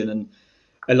relegation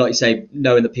and like you say,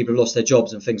 knowing that people have lost their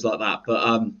jobs and things like that.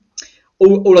 But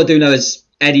all I do know is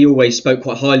Eddie always spoke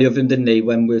quite highly of him, didn't he,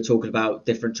 when we were talking about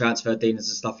different transfer dealings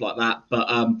and stuff like that. But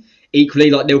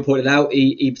equally, like Neil pointed out,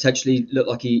 he potentially looked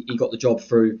like he got the job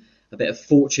through a bit of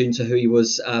fortune to who he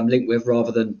was linked with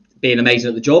rather than being amazing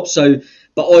at the job. So,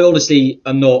 but I honestly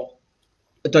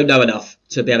I don't know enough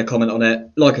to be able to comment on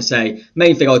it. Like I say,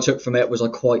 main thing I took from it was I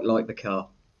quite like the car.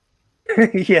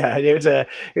 Yeah, it was a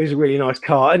really nice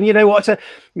car, and you know what?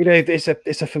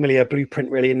 It's a familiar blueprint,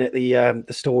 really, isn't it?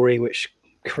 The story which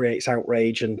creates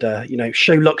outrage and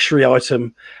show luxury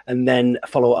item and then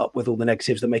follow it up with all the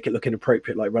negatives that make it look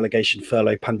inappropriate, like relegation,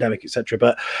 furlough, pandemic, etc.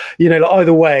 But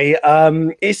either way,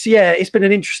 it's been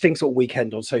an interesting sort of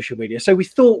weekend on social media, so we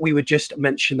thought we would just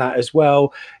mention that as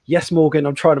well. Yes, Morgan,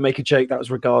 I'm trying to make a joke that was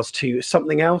regards to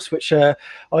something else which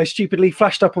I stupidly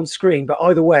flashed up on screen, but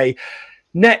either way,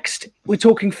 next we're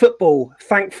talking football,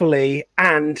 thankfully,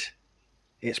 and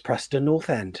it's Preston North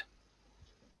End.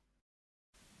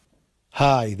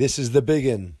 Hi, this is the big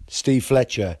un, Steve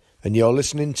Fletcher, and you're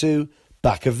listening to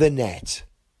Back of the Net.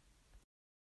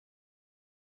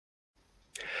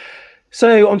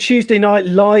 So on Tuesday night,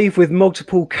 live with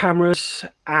multiple cameras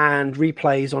and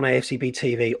replays on AFCB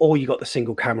TV, or you got the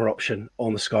single camera option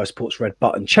on the Sky Sports red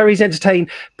button. Cherries entertain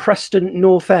Preston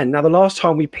North End. Now, the last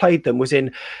time we played them was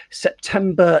in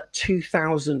September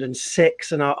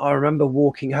 2006, and I remember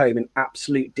walking home in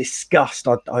absolute disgust.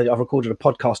 I recorded a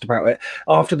podcast about it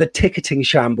after the ticketing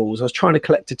shambles. I was trying to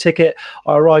collect a ticket.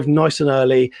 I arrived nice and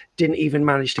early, didn't even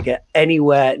manage to get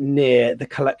anywhere near the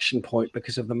collection point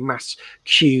because of the mass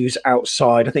queues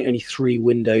outside. I think only 3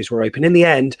 windows were open. In the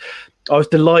end, I was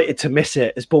delighted to miss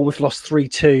it as Bournemouth lost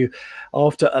 3-2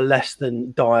 after a less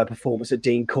than dire performance at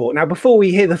Dean Court. Now, before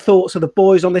we hear the thoughts of the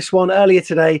boys on this one, earlier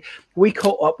today, we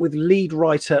caught up with lead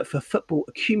writer for Football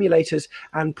Accumulators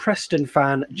and Preston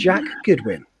fan Jack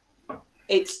Goodwin.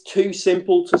 It's too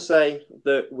simple to say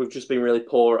that we've just been really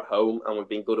poor at home and we've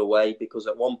been good away, because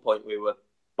at one point we were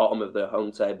bottom of the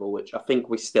home table, which I think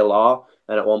we still are.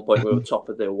 And at one point we were top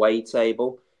of the away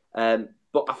table.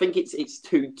 But I think it's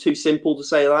too simple to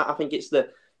say that. I think it's the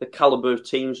calibre of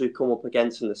teams we've come up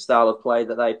against and the style of play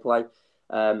that they play,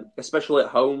 especially at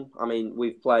home. I mean,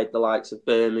 we've played the likes of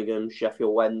Birmingham,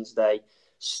 Sheffield Wednesday,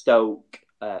 Stoke,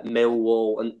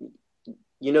 Millwall, and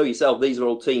you know yourself, these are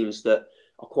all teams that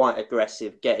are quite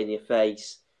aggressive, get in your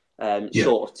face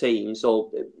sort of teams.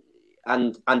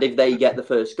 And if they get the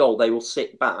first goal, they will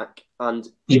sit back and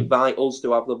invite us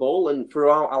to have the ball. And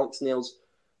throughout Alex Neil's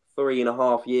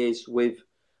 3.5 years with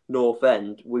North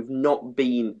End, we've not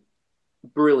been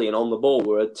brilliant on the ball.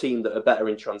 We're a team that are better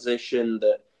in transition,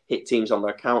 that hit teams on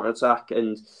their counter-attack,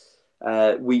 and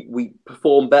we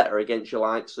perform better against your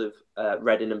likes of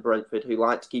Reading and Brentford, who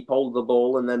like to keep hold of the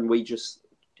ball, and then we just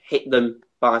hit them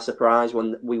by surprise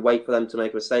when we wait for them to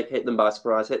make a mistake, hit them by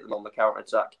surprise, hit them on the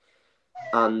counter-attack,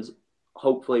 and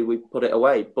hopefully we put it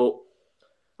away. But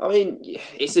I mean,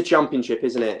 it's a championship,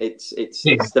 isn't it? It's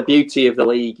the beauty of the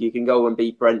league. You can go and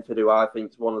beat Brentford, who I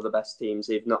think is one of the best teams.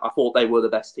 If not, I thought they were the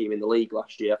best team in the league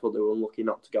last year. I thought they were unlucky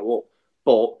not to go up.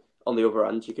 But on the other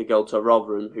hand, you could go to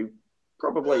Rotherham, who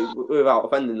probably, without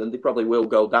offending them, they probably will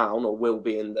go down or will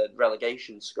be in the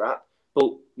relegation scrap,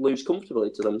 but lose comfortably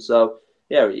to them. So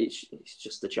yeah, it's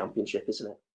just the championship,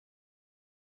 isn't it?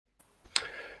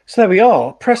 So there we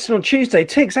are. Preston on Tuesday.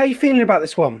 Tiggs, how are you feeling about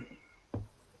this one?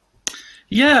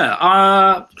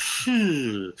 Yeah,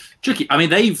 tricky. I mean,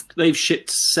 they've shipped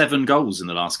 7 goals in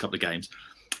the last couple of games,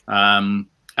 and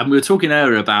we were talking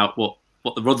earlier about what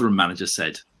the Rotherham manager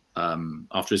said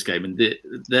after his game, and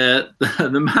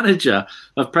the manager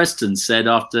of Preston said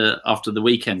after the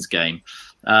weekend's game,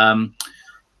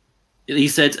 he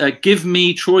said, "Give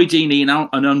me Troy Deeney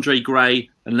and Andre Gray,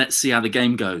 and let's see how the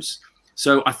game goes."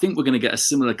 So I think we're going to get a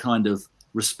similar kind of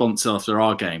response after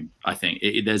our game. I think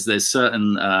there's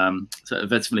certain sort of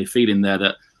definitely feeling there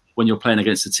that when you're playing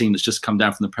against a team that's just come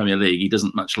down from the Premier League, he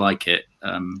doesn't much like it.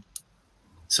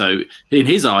 So in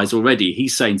his eyes already,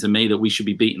 he's saying to me that we should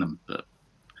be beating them. But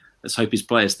let's hope his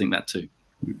players think that too.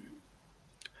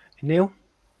 Neil?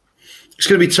 It's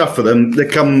going to be tough for them. They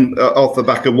come off the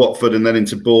back of Watford and then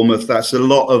into Bournemouth. That's a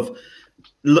lot of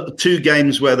 2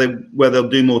 games where they'll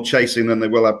do more chasing than they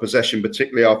will have possession,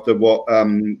 particularly after what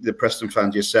the Preston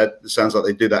fan just said. It sounds like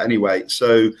they do that anyway.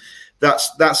 So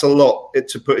that's a lot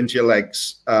to put into your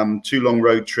legs. 2 long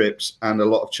road trips and a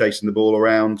lot of chasing the ball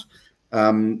around.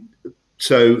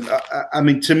 So I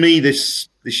mean, to me, this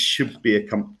should be a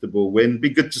comfortable win.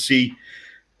 Be good to see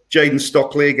Jayden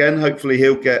Stockley again. Hopefully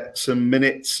he'll get some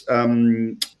minutes.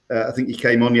 I think he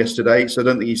came on yesterday, so I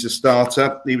don't think he's a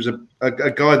starter. He was a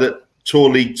guy that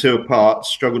tore League 2 apart,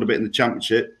 struggled a bit in the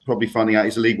Championship, probably finding out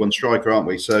he's a League 1 striker, aren't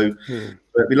we? So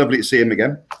it'd be lovely to see him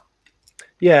again.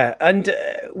 Yeah, and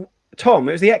Tom,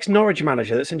 it was the ex-Norwich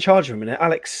manager that's in charge of him, isn't it?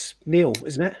 Alex Neil,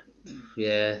 isn't it?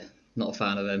 Yeah, not a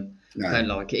fan of him. No. I don't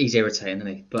like it. He's irritating,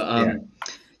 isn't he? But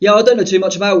yeah, I don't know too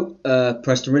much about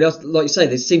Preston, really. Like you say,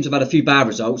 they seem to have had a few bad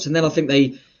results, and then I think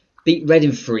they beat Reading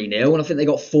 3-0, and I think they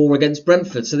got 4 against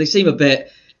Brentford. So they seem a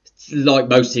bit like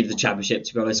most teams of the Championship,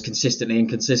 to be honest, consistently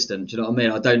inconsistent. Do you know what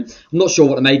I mean? I'm not sure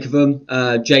what to make of them.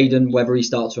 Jayden, whether he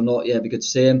starts or not, yeah, it'd be good to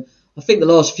see him. I think the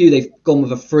last few they've gone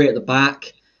with a 3 at the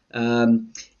back.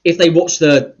 If they watch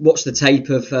the tape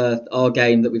of our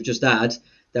game that we've just had,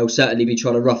 they'll certainly be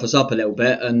trying to rough us up a little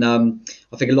bit, and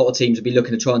I think a lot of teams will be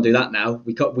looking to try and do that now.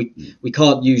 We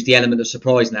can't use the element of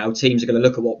surprise now. Teams are going to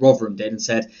look at what Rotherham did and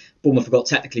said, Bournemouth have got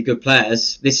technically good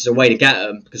players. This is a way to get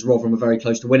them, because Rotherham are very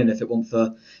close to winning if it weren't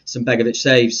for some Begovic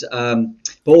saves. But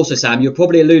also, Sam, you're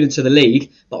probably alluding to the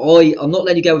league, but I'm not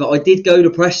letting you go with it. I did go to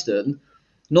Preston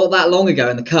not that long ago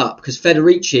in the Cup, because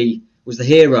Federici was the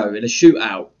hero in a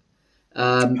shootout.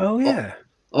 Oh, yeah.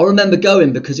 I remember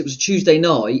going because it was a Tuesday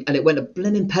night and it went to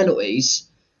blimmin' penalties,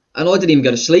 and I didn't even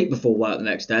go to sleep before work the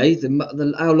next day.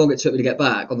 How long it took me to get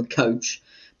back on the coach.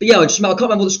 But yeah, I can't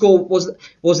remember what the score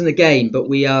was in the game, but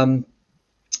we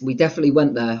definitely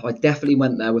went there. I definitely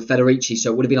went there with Federici,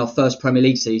 so it would have been our first Premier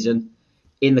League season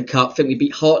in the Cup. I think we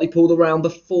beat Hartlepool the round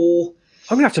before.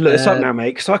 I'm going to have to look this up now,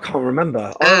 mate, because I can't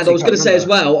remember. And I was going to say as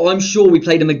well, I'm sure we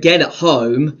played them again at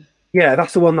home. Yeah,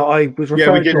 that's the one that I was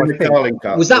referring to. In the Carling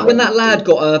Cup. Was that when that lad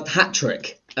got a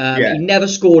hat-trick? He never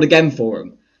scored again for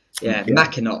him. Yeah.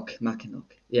 Mackinock.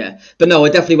 Yeah. But no, I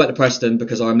definitely went to Preston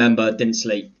because I remember didn't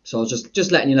sleep. So I was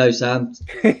just letting you know, Sam.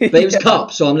 But it was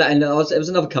Cup, so it was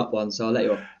another Cup one, so I'll let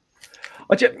you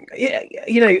off.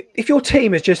 You know, if your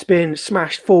team has just been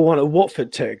smashed 4-1 at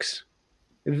Watford, Tiggs,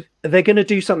 they're going to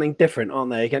do something different,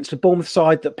 aren't they, against a Bournemouth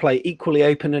side that play equally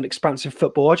open and expansive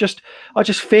football. I just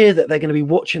fear that they're going to be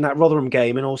watching that Rotherham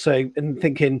game and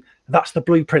thinking that's the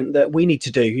blueprint that we need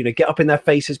to do. You know, get up in their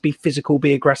faces, be physical,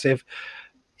 be aggressive.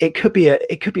 It could be a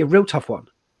real tough one.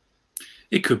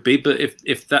 It could be, but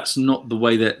if that's not the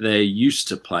way that they're used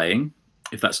to playing,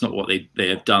 if that's not what they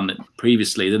have done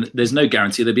previously, then there's no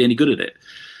guarantee they'll be any good at it.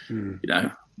 You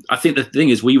know, I think the thing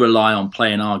is we rely on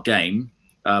playing our game.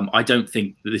 I don't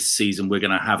think this season we're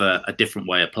going to have a different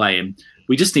way of playing.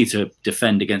 We just need to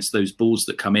defend against those balls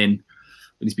that come in.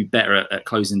 We need to be better at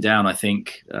closing down, I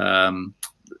think.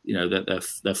 You know, their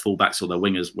fullbacks or their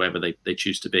wingers, wherever they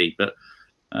choose to be. But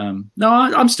no,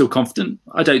 I'm still confident.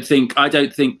 I don't think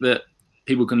that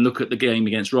people can look at the game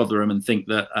against Rotherham and think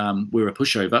that we're a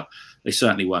pushover. They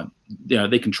certainly won't. You know,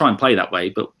 they can try and play that way,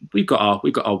 but we've got our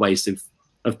ways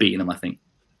of beating them, I think.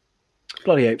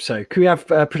 Bloody hope so. Can we have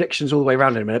predictions all the way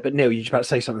around in a minute? But Neil, you're about to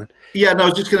say something. Yeah, no, I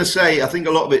was just going to say, I think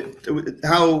a lot of it.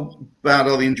 How bad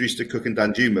are the injuries to Cook and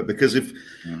Danjuma? Because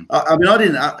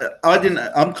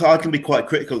I can be quite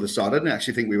critical of the side. I didn't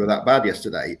actually think we were that bad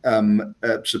yesterday,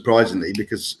 surprisingly,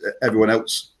 because everyone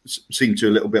else seemed to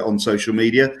a little bit on social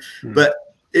media. But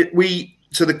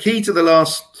so the key to the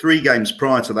last 3 games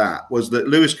prior to that was that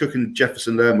Lewis Cook and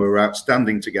Jefferson Lerma were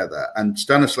outstanding together, and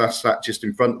Stanislas sat just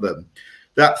in front of them.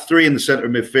 That 3 in the centre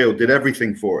of midfield did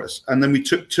everything for us. And then we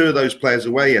took 2 of those players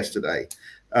away yesterday,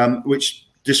 which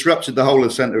disrupted the whole of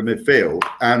the centre of midfield.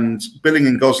 And Billing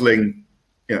and Gosling,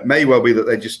 you know, it may well be that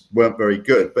they just weren't very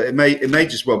good, but it may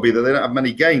just well be that they don't have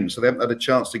many games, so they haven't had a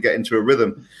chance to get into a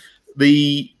rhythm.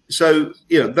 So,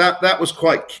 you know, that was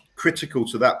quite critical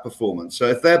to that performance. So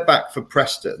if they're back for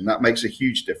Preston, that makes a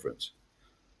huge difference.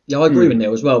 Yeah, I agree with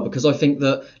Neil as well, because I think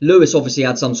that Lewis obviously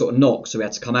had some sort of knock, so he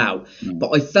had to come out.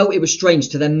 But I felt it was strange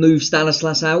to then move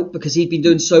Stanislas out because he'd been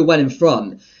doing so well in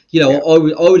front. You know,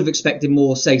 I would have expected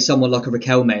more, say, someone like a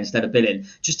Riquelme instead of Billing,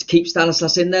 just to keep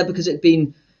Stanislas in there, because it'd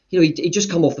been, you know, he'd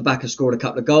just come off the back of scoring a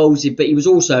couple of goals, but he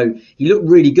looked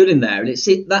really good in there, and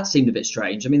that seemed a bit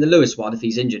strange. I mean, the Lewis one, if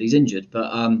he's injured.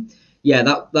 But yeah,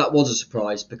 that was a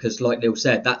surprise, because like Neil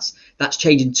said, that's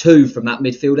changing 2 from that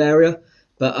midfield area.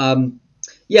 But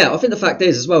yeah, I think the fact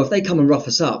is as well, if they come and rough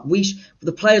us up, for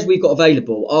the players we've got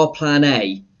available, our plan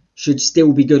A should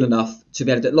still be good enough to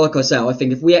be able to. Like I say, I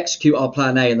think if we execute our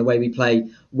plan A and the way we play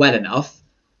well enough,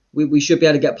 we should be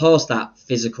able to get past that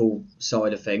physical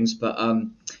side of things. But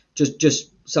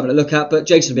just something to look at. But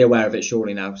Jason will be aware of it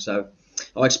surely now, so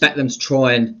I expect them to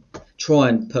try and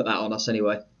put that on us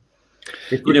anyway.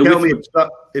 If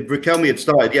Riquelme had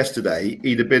started yesterday,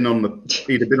 he'd have been on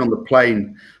the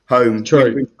plane home.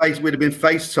 True. We'd have been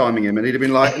FaceTiming him, and he'd have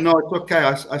been like, "No, it's okay.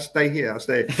 I stay here. I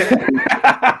stay here."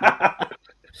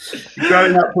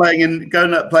 going up playing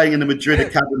in the Madrid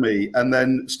Academy, and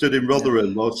then stood in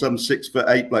Rotherham while some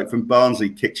 6'8" bloke from Barnsley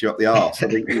kicks you up the arse. I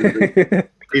think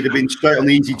he'd have been straight on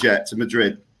the EasyJet to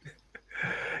Madrid.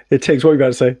 Tigz, what are you about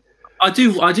to say? I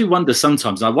do wonder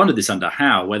sometimes, and I wondered this under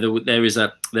Howe, whether there is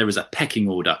a pecking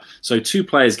order. So 2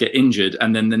 players get injured,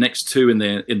 and then the next 2 in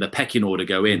the pecking order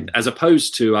go in, as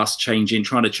opposed to us trying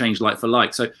to change like for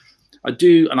like. So I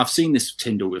do, and I've seen this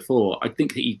Tyndall before. I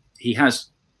think that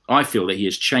I feel that he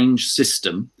has changed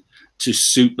system to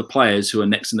suit the players who are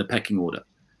next in the pecking order.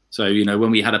 So, you know, when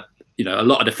we had a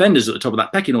lot of defenders at the top of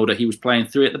that pecking order, he was playing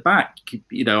 3 at the back.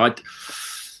 You know,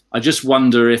 I just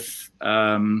wonder if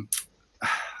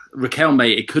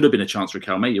Riquelme, it could have been a chance for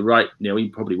Riquelme. You're right, Neil, he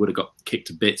probably would have got kicked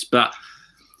to bits, but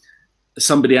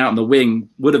somebody out on the wing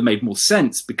would have made more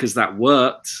sense, because that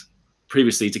worked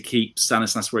previously to keep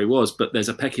Stanislas where he was. But there's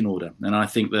a pecking order, and I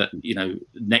think that, you know,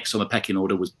 next on the pecking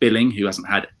order was Billing, who hasn't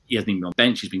even been on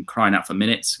bench. He's been crying out for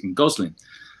minutes, and Gosling.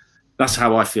 That's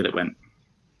how I feel it went.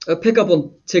 I'll pick up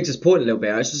on Tiggs's point a little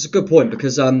bit. It's a good point,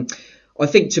 because I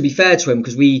think, to be fair to him,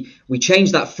 because we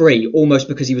changed that 3 almost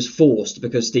because he was forced,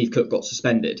 because Steve Cook got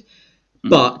suspended.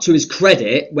 But to his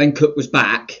credit, when Cook was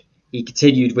back, he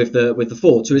continued with the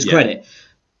 4, to his credit.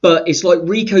 But it's like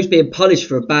Rico's being punished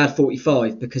for a bad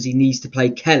 45 because he needs to play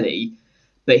Kelly,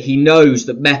 but he knows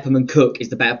that Mepham and Cook is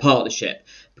the better partnership.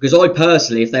 Because I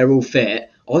personally, if they're all fit,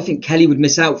 I think Kelly would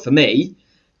miss out for me.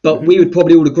 But we would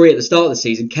probably all agree at the start of the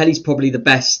season, Kelly's probably the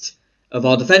best of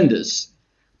our defenders.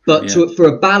 But for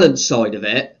a balanced side of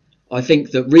it, I think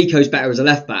that Rico's better as a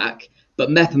left back, but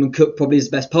Mepham and Cook probably is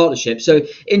the best partnership. So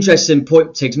interesting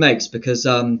point Tiggs makes, because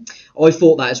I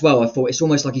thought that as well. I thought it's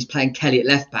almost like he's playing Kelly at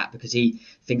left back because he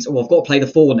thinks, oh, I've got to play the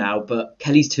 4 now, but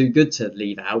Kelly's too good to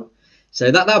leave out. So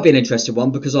that would be an interesting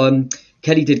one, because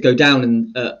Kelly did go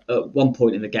down at one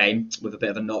point in the game with a bit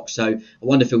of a knock. So I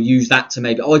wonder if he'll use that to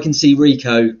maybe. I can see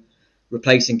Rico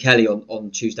replacing Kelly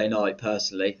on Tuesday night,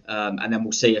 personally. And then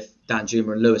we'll see if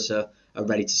Danjuma and Lewis are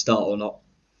ready to start or not.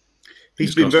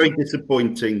 He's been very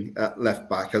disappointing at left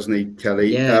back, hasn't he,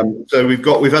 Kelly? Yeah. So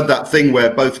we've had that thing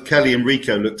where both Kelly and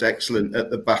Rico looked excellent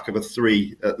at the back of a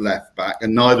three at left back,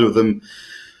 and neither of them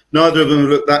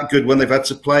looked that good when they've had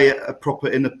to play a proper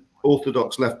in the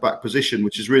orthodox left back position,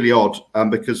 which is really odd.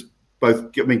 Because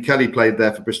Kelly played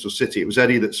there for Bristol City. It was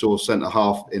Eddie that saw centre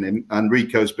half in him, and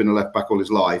Rico's been a left back all his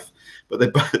life. But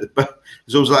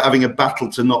it's always like having a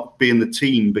battle to not be in the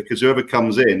team, because whoever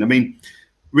comes in, I mean.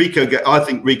 I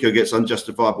think Rico gets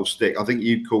unjustifiable stick. I think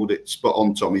you called it spot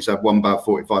on, Tom. He's had one bad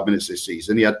 45 minutes this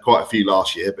season. He had quite a few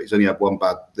last year, but he's only had one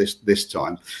bad this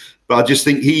time. But I just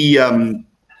think he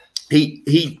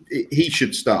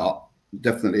should start,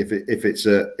 definitely, if it's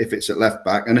at left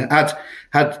back. And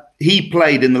had he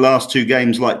played in the last two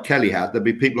games like Kelly had, there'd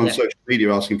be people on social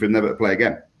media asking for him never to play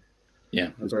again. Yeah,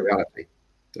 that's a reality.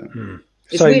 So.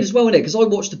 It's weird as well, isn't it? Because I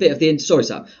watched a bit of I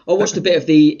watched a bit of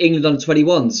the England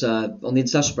under-21s on the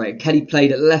international break. Kelly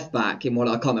played at left back in one.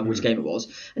 I can't remember which game it was,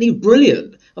 and he was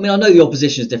brilliant. I mean, I know the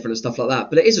opposition is different and stuff like that,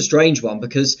 but it is a strange one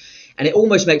and it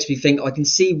almost makes me think I can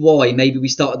see why maybe we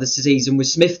started the season with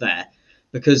Smith there,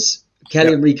 because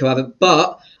Kelly and Rico haven't.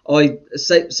 But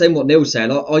same what Neil said.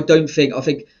 I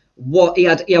think what he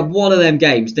had one of them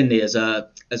games, didn't he, as a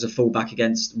fullback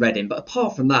against Reading. But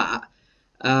apart from that.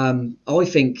 I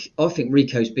think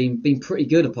Rico's been pretty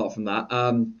good apart from that.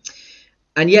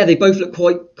 And yeah, they both look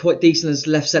quite decent as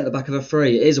left centre back of a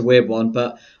three. It is a weird one,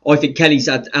 but I think Kelly's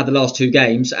had the last two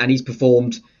games and he's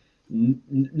performed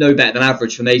no better than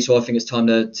average for me. So I think it's time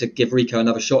to give Rico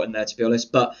another shot in there, to be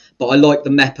honest. But I like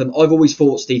the Mepham. I've always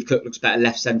thought Steve Cook looks better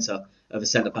left centre of a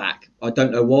centre back. I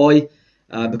don't know why,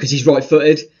 because he's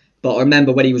right-footed. But I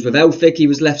remember when he was with Elphick, he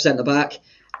was left centre back.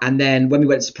 And then when we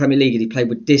went to the Premier League and he played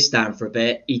with Distan for a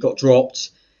bit, he got dropped.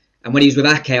 And when he was with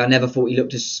Ake, I never thought he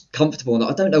looked as comfortable. And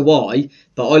I don't know why,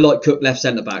 but I like Cook left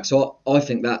centre-back. So I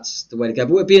think that's the way to go.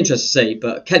 But it'd be interesting to see.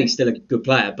 But Kelly's still a good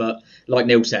player. But like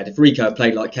Neil said, if Rico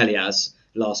played like Kelly has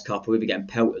last couple, we'd be getting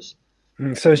pelters.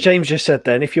 So as James just said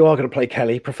then, if you are going to play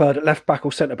Kelly, preferred at left-back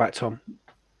or centre-back, Tom?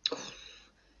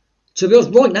 To be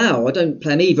honest, right now, I don't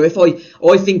play him either. I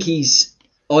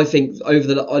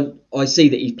see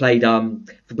that he's played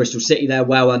for Bristol City there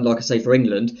well, and like I say, for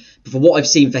England. But for what I've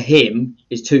seen for him,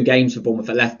 is 2 games for Bournemouth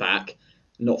at left back.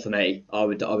 Not for me.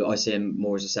 I see him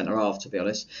more as a centre half, to be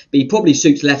honest. But he probably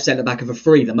suits left centre back of a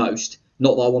 3 the most.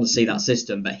 Not that I want to see that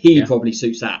system, but he probably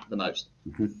suits that the most.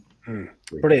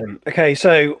 Brilliant. Okay,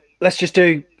 so let's just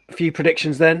do a few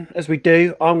predictions then. As we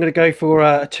do, I'm going to go for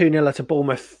a 2-0 to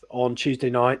Bournemouth on Tuesday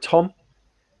night. Tom?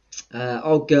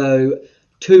 I'll go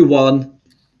 2-1.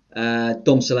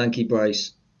 Dom Solanke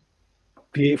brace.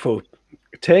 Beautiful.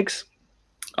 Tiggs?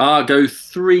 I'll go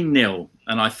 3-0,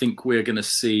 and I think we're going to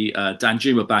see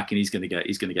Danjuma back, and he's going to get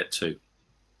 2.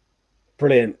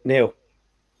 Brilliant. Neil?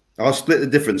 I'll split the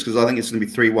difference because I think it's going to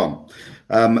be 3-1.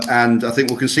 And I think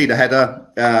we'll concede a header.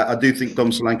 I do think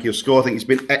Dom Solanke will score. I think he's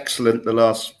been excellent the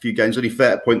last few games. Only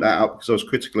fair to point that out because I was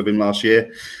critical of him last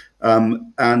year.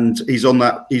 And he's on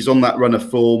that run of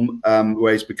form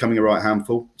where he's becoming a right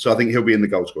handful. So I think he'll be in the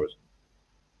goal scorers.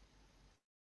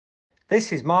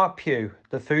 This is Mark Pugh,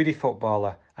 the foodie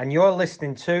footballer, and you're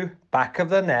listening to Back of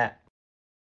the Net.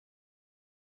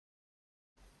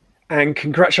 And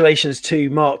congratulations to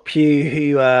Mark Pugh,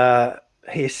 who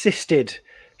he assisted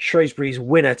Shrewsbury's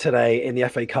winner today in the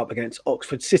FA Cup against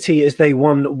Oxford City as they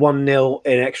won 1-0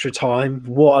 in extra time.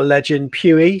 What a legend,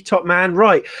 Pewey, top man.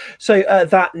 Right, so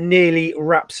that nearly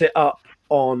wraps it up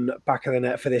on Back of the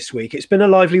Net for this week. It's been a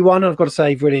lively one. I've got to say,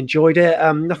 I've really enjoyed it.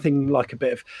 Nothing like a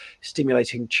bit of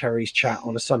stimulating Cherries chat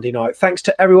on a Sunday night. Thanks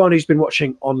to everyone who's been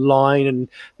watching online, and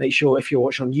make sure if you're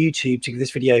watching on YouTube to give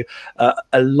this video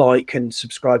a like and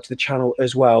subscribe to the channel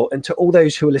as well. And to all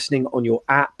those who are listening on your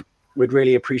app, we'd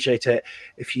really appreciate it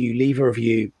if you leave a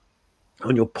review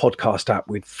on your podcast app.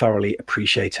 We'd thoroughly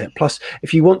appreciate it. Plus,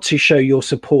 if you want to show your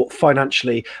support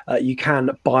financially, you can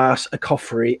buy us a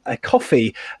coffee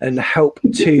and help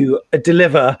to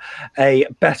deliver a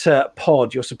better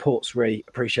pod. Your support's really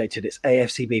appreciated. It's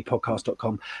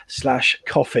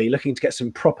afcbpodcast.com/coffee. Looking to get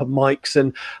some proper mics,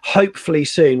 and hopefully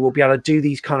soon we'll be able to do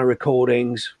these kind of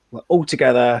recordings all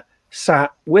together,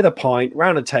 sat with a pint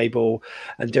round a table,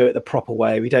 and do it the proper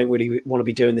way. We don't really want to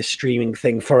be doing this streaming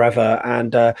thing forever,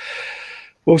 and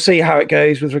we'll see how it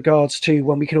goes with regards to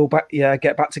when we can all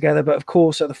get back together. But of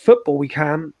course, at the football, we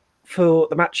can for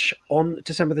the match on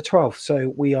December the 12th.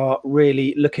 So we are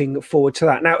really looking forward to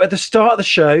that. Now, at the start of the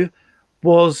show,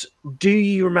 was, do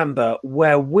you remember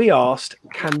where we asked,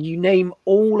 can you name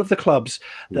all of the clubs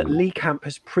that Lee Camp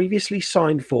has previously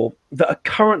signed for that are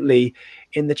currently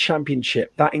in the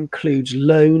Championship? That includes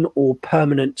loan or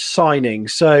permanent signing.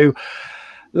 So,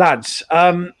 lads,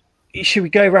 should we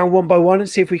go around one by one and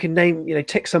see if we can name,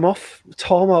 tick some off?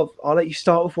 Tom, I'll let you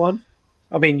start with one.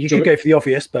 I mean, you could go for the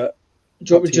obvious, but...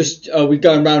 Do you want me just... Are we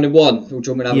going round in one? Or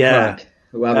do you want me to have a crack?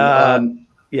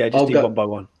 Just do one by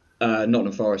one.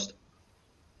 Nottingham Forest.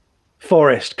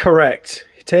 Forest, correct.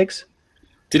 Tiggs?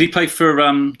 Did he play for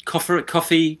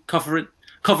Coventry?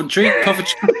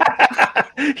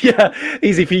 Yeah,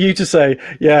 easy for you to say.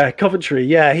 Yeah, Coventry.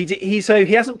 Yeah, he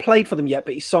hasn't played for them yet,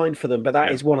 but he signed for them. But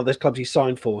that is one of those clubs he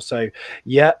signed for. So,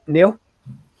 yeah, Neil?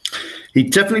 He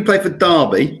definitely played for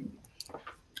Derby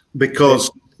because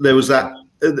there was that...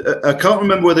 I can't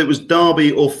remember whether it was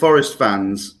Derby or Forest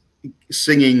fans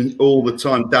singing all the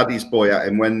time "Daddy's Boy" at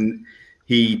him when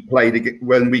we played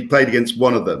against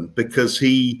one of them, because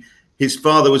his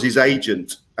father was his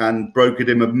agent and brokered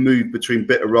him a move between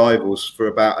bitter rivals for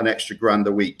about an extra grand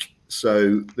a week.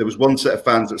 So there was one set of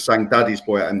fans that sang "Daddy's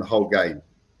Boy" at him the whole game.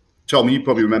 Tom, you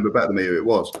probably remember better than me who it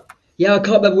was. Yeah, I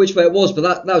can't remember which way it was, but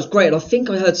that was great. And I think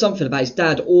I heard something about his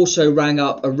dad also rang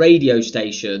up a radio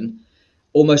station,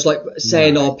 almost like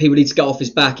saying, people need to get off his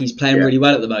back. He's playing really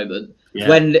well at the moment. Yeah.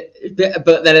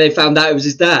 But then they found out it was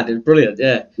his dad. It was brilliant.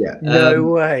 Yeah. No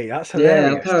way. That's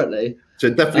hilarious. Yeah, apparently. So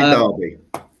definitely Derby.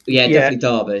 Yeah, definitely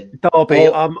Derby. Derby.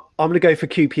 I'm going to go for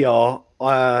QPR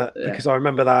because I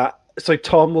remember that. So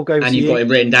Tom will go. And you've got him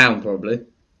written down, probably.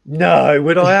 No,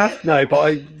 would I have? No,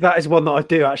 but that is one that I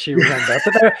do actually remember.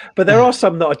 But there are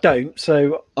some that I don't.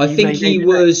 So I think he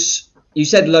was. You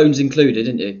said loans included,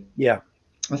 didn't you? Yeah.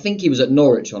 I think he was at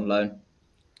Norwich on loan.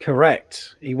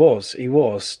 Correct. He was.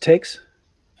 Tiggs?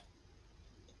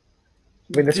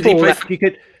 I mean,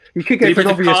 you could go for an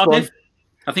obvious one.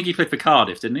 I think he played for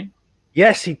Cardiff, didn't he?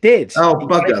 Yes, he did. Oh,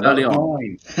 bugger! Early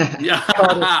on. Yeah,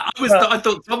 I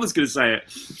thought Tom was going to say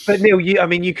it. But Neil,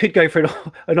 you could go for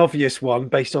an obvious one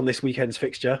based on this weekend's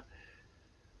fixture.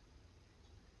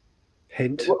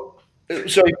 Hint.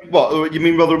 Sorry, what? You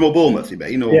mean Rotherham or Bournemouth? You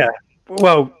mean? Or... Yeah.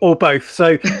 Well, or both.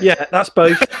 So yeah, that's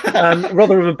both.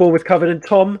 Rotherham and Bournemouth covered. And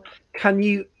Tom, can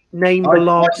you name the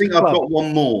last? I think I've got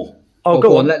one more. Oh,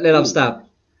 go on. Let have a stab.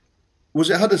 Was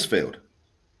it Huddersfield?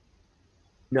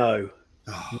 No,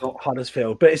 not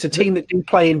Huddersfield. But it's a team that do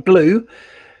play in blue.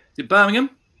 Is it Birmingham?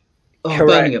 Oh,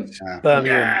 Birmingham. Birmingham.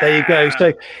 Yeah. There you go.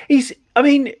 So he's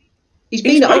been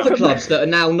at other clubs that are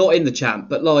now not in the champ,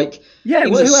 but he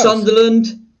was at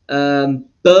Sunderland,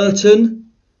 Burton.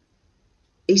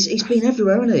 He's been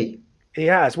everywhere, hasn't he? He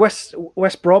has. West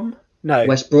Brom? No.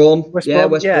 West Brom. Brom,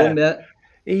 yeah.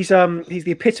 He's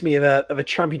the epitome of a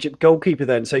championship goalkeeper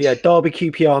then. So yeah, Derby,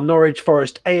 QPR, Norwich,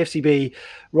 Forest, AFCB,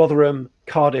 Rotherham,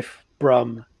 Cardiff,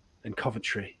 Brum, and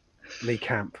Coventry. Lee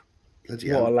Camp. What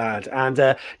a lad. And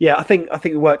I think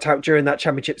we worked out during that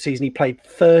championship season he played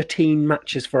 13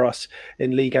 matches for us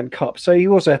in League and Cup. So he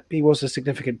was a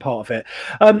significant part of it.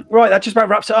 Right, that just about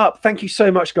wraps it up. Thank you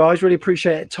so much, guys. Really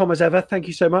appreciate it. Tom, as ever, thank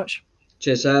you so much.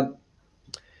 Cheers, Sam.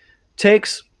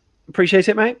 Tiggs, appreciate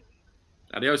it, mate.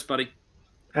 Adios, buddy.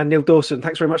 And Neil Dawson,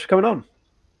 thanks very much for coming on.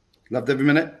 Loved every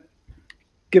minute.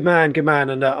 Good man.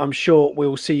 And I'm sure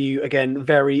we'll see you again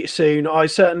very soon. I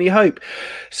certainly hope.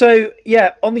 So,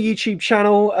 yeah, on the YouTube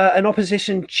channel, an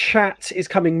opposition chat is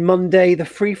coming Monday, the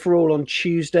free-for-all on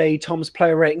Tuesday, Tom's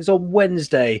player ratings on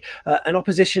Wednesday, an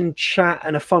opposition chat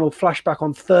and a funnel flashback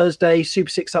on Thursday, Super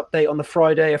 6 update on the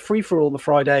Friday, a free-for-all on the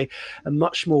Friday, and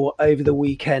much more over the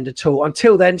weekend at all.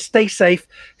 Until then, stay safe,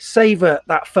 savour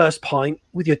that first pint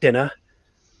with your dinner,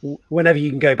 whenever you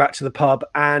can go back to the pub,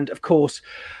 and, of course,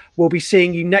 we'll be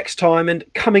seeing you next time. And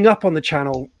coming up on the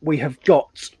channel, we have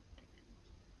got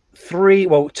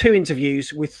two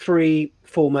interviews with three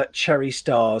former Cherry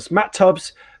stars: Matt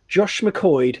Tubbs, Josh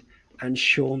McCoyd, and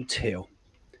Sean Teal.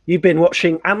 You've been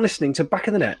watching and listening to Back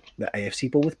of the Net, the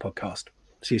AFC Bournemouth podcast.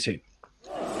 See you soon.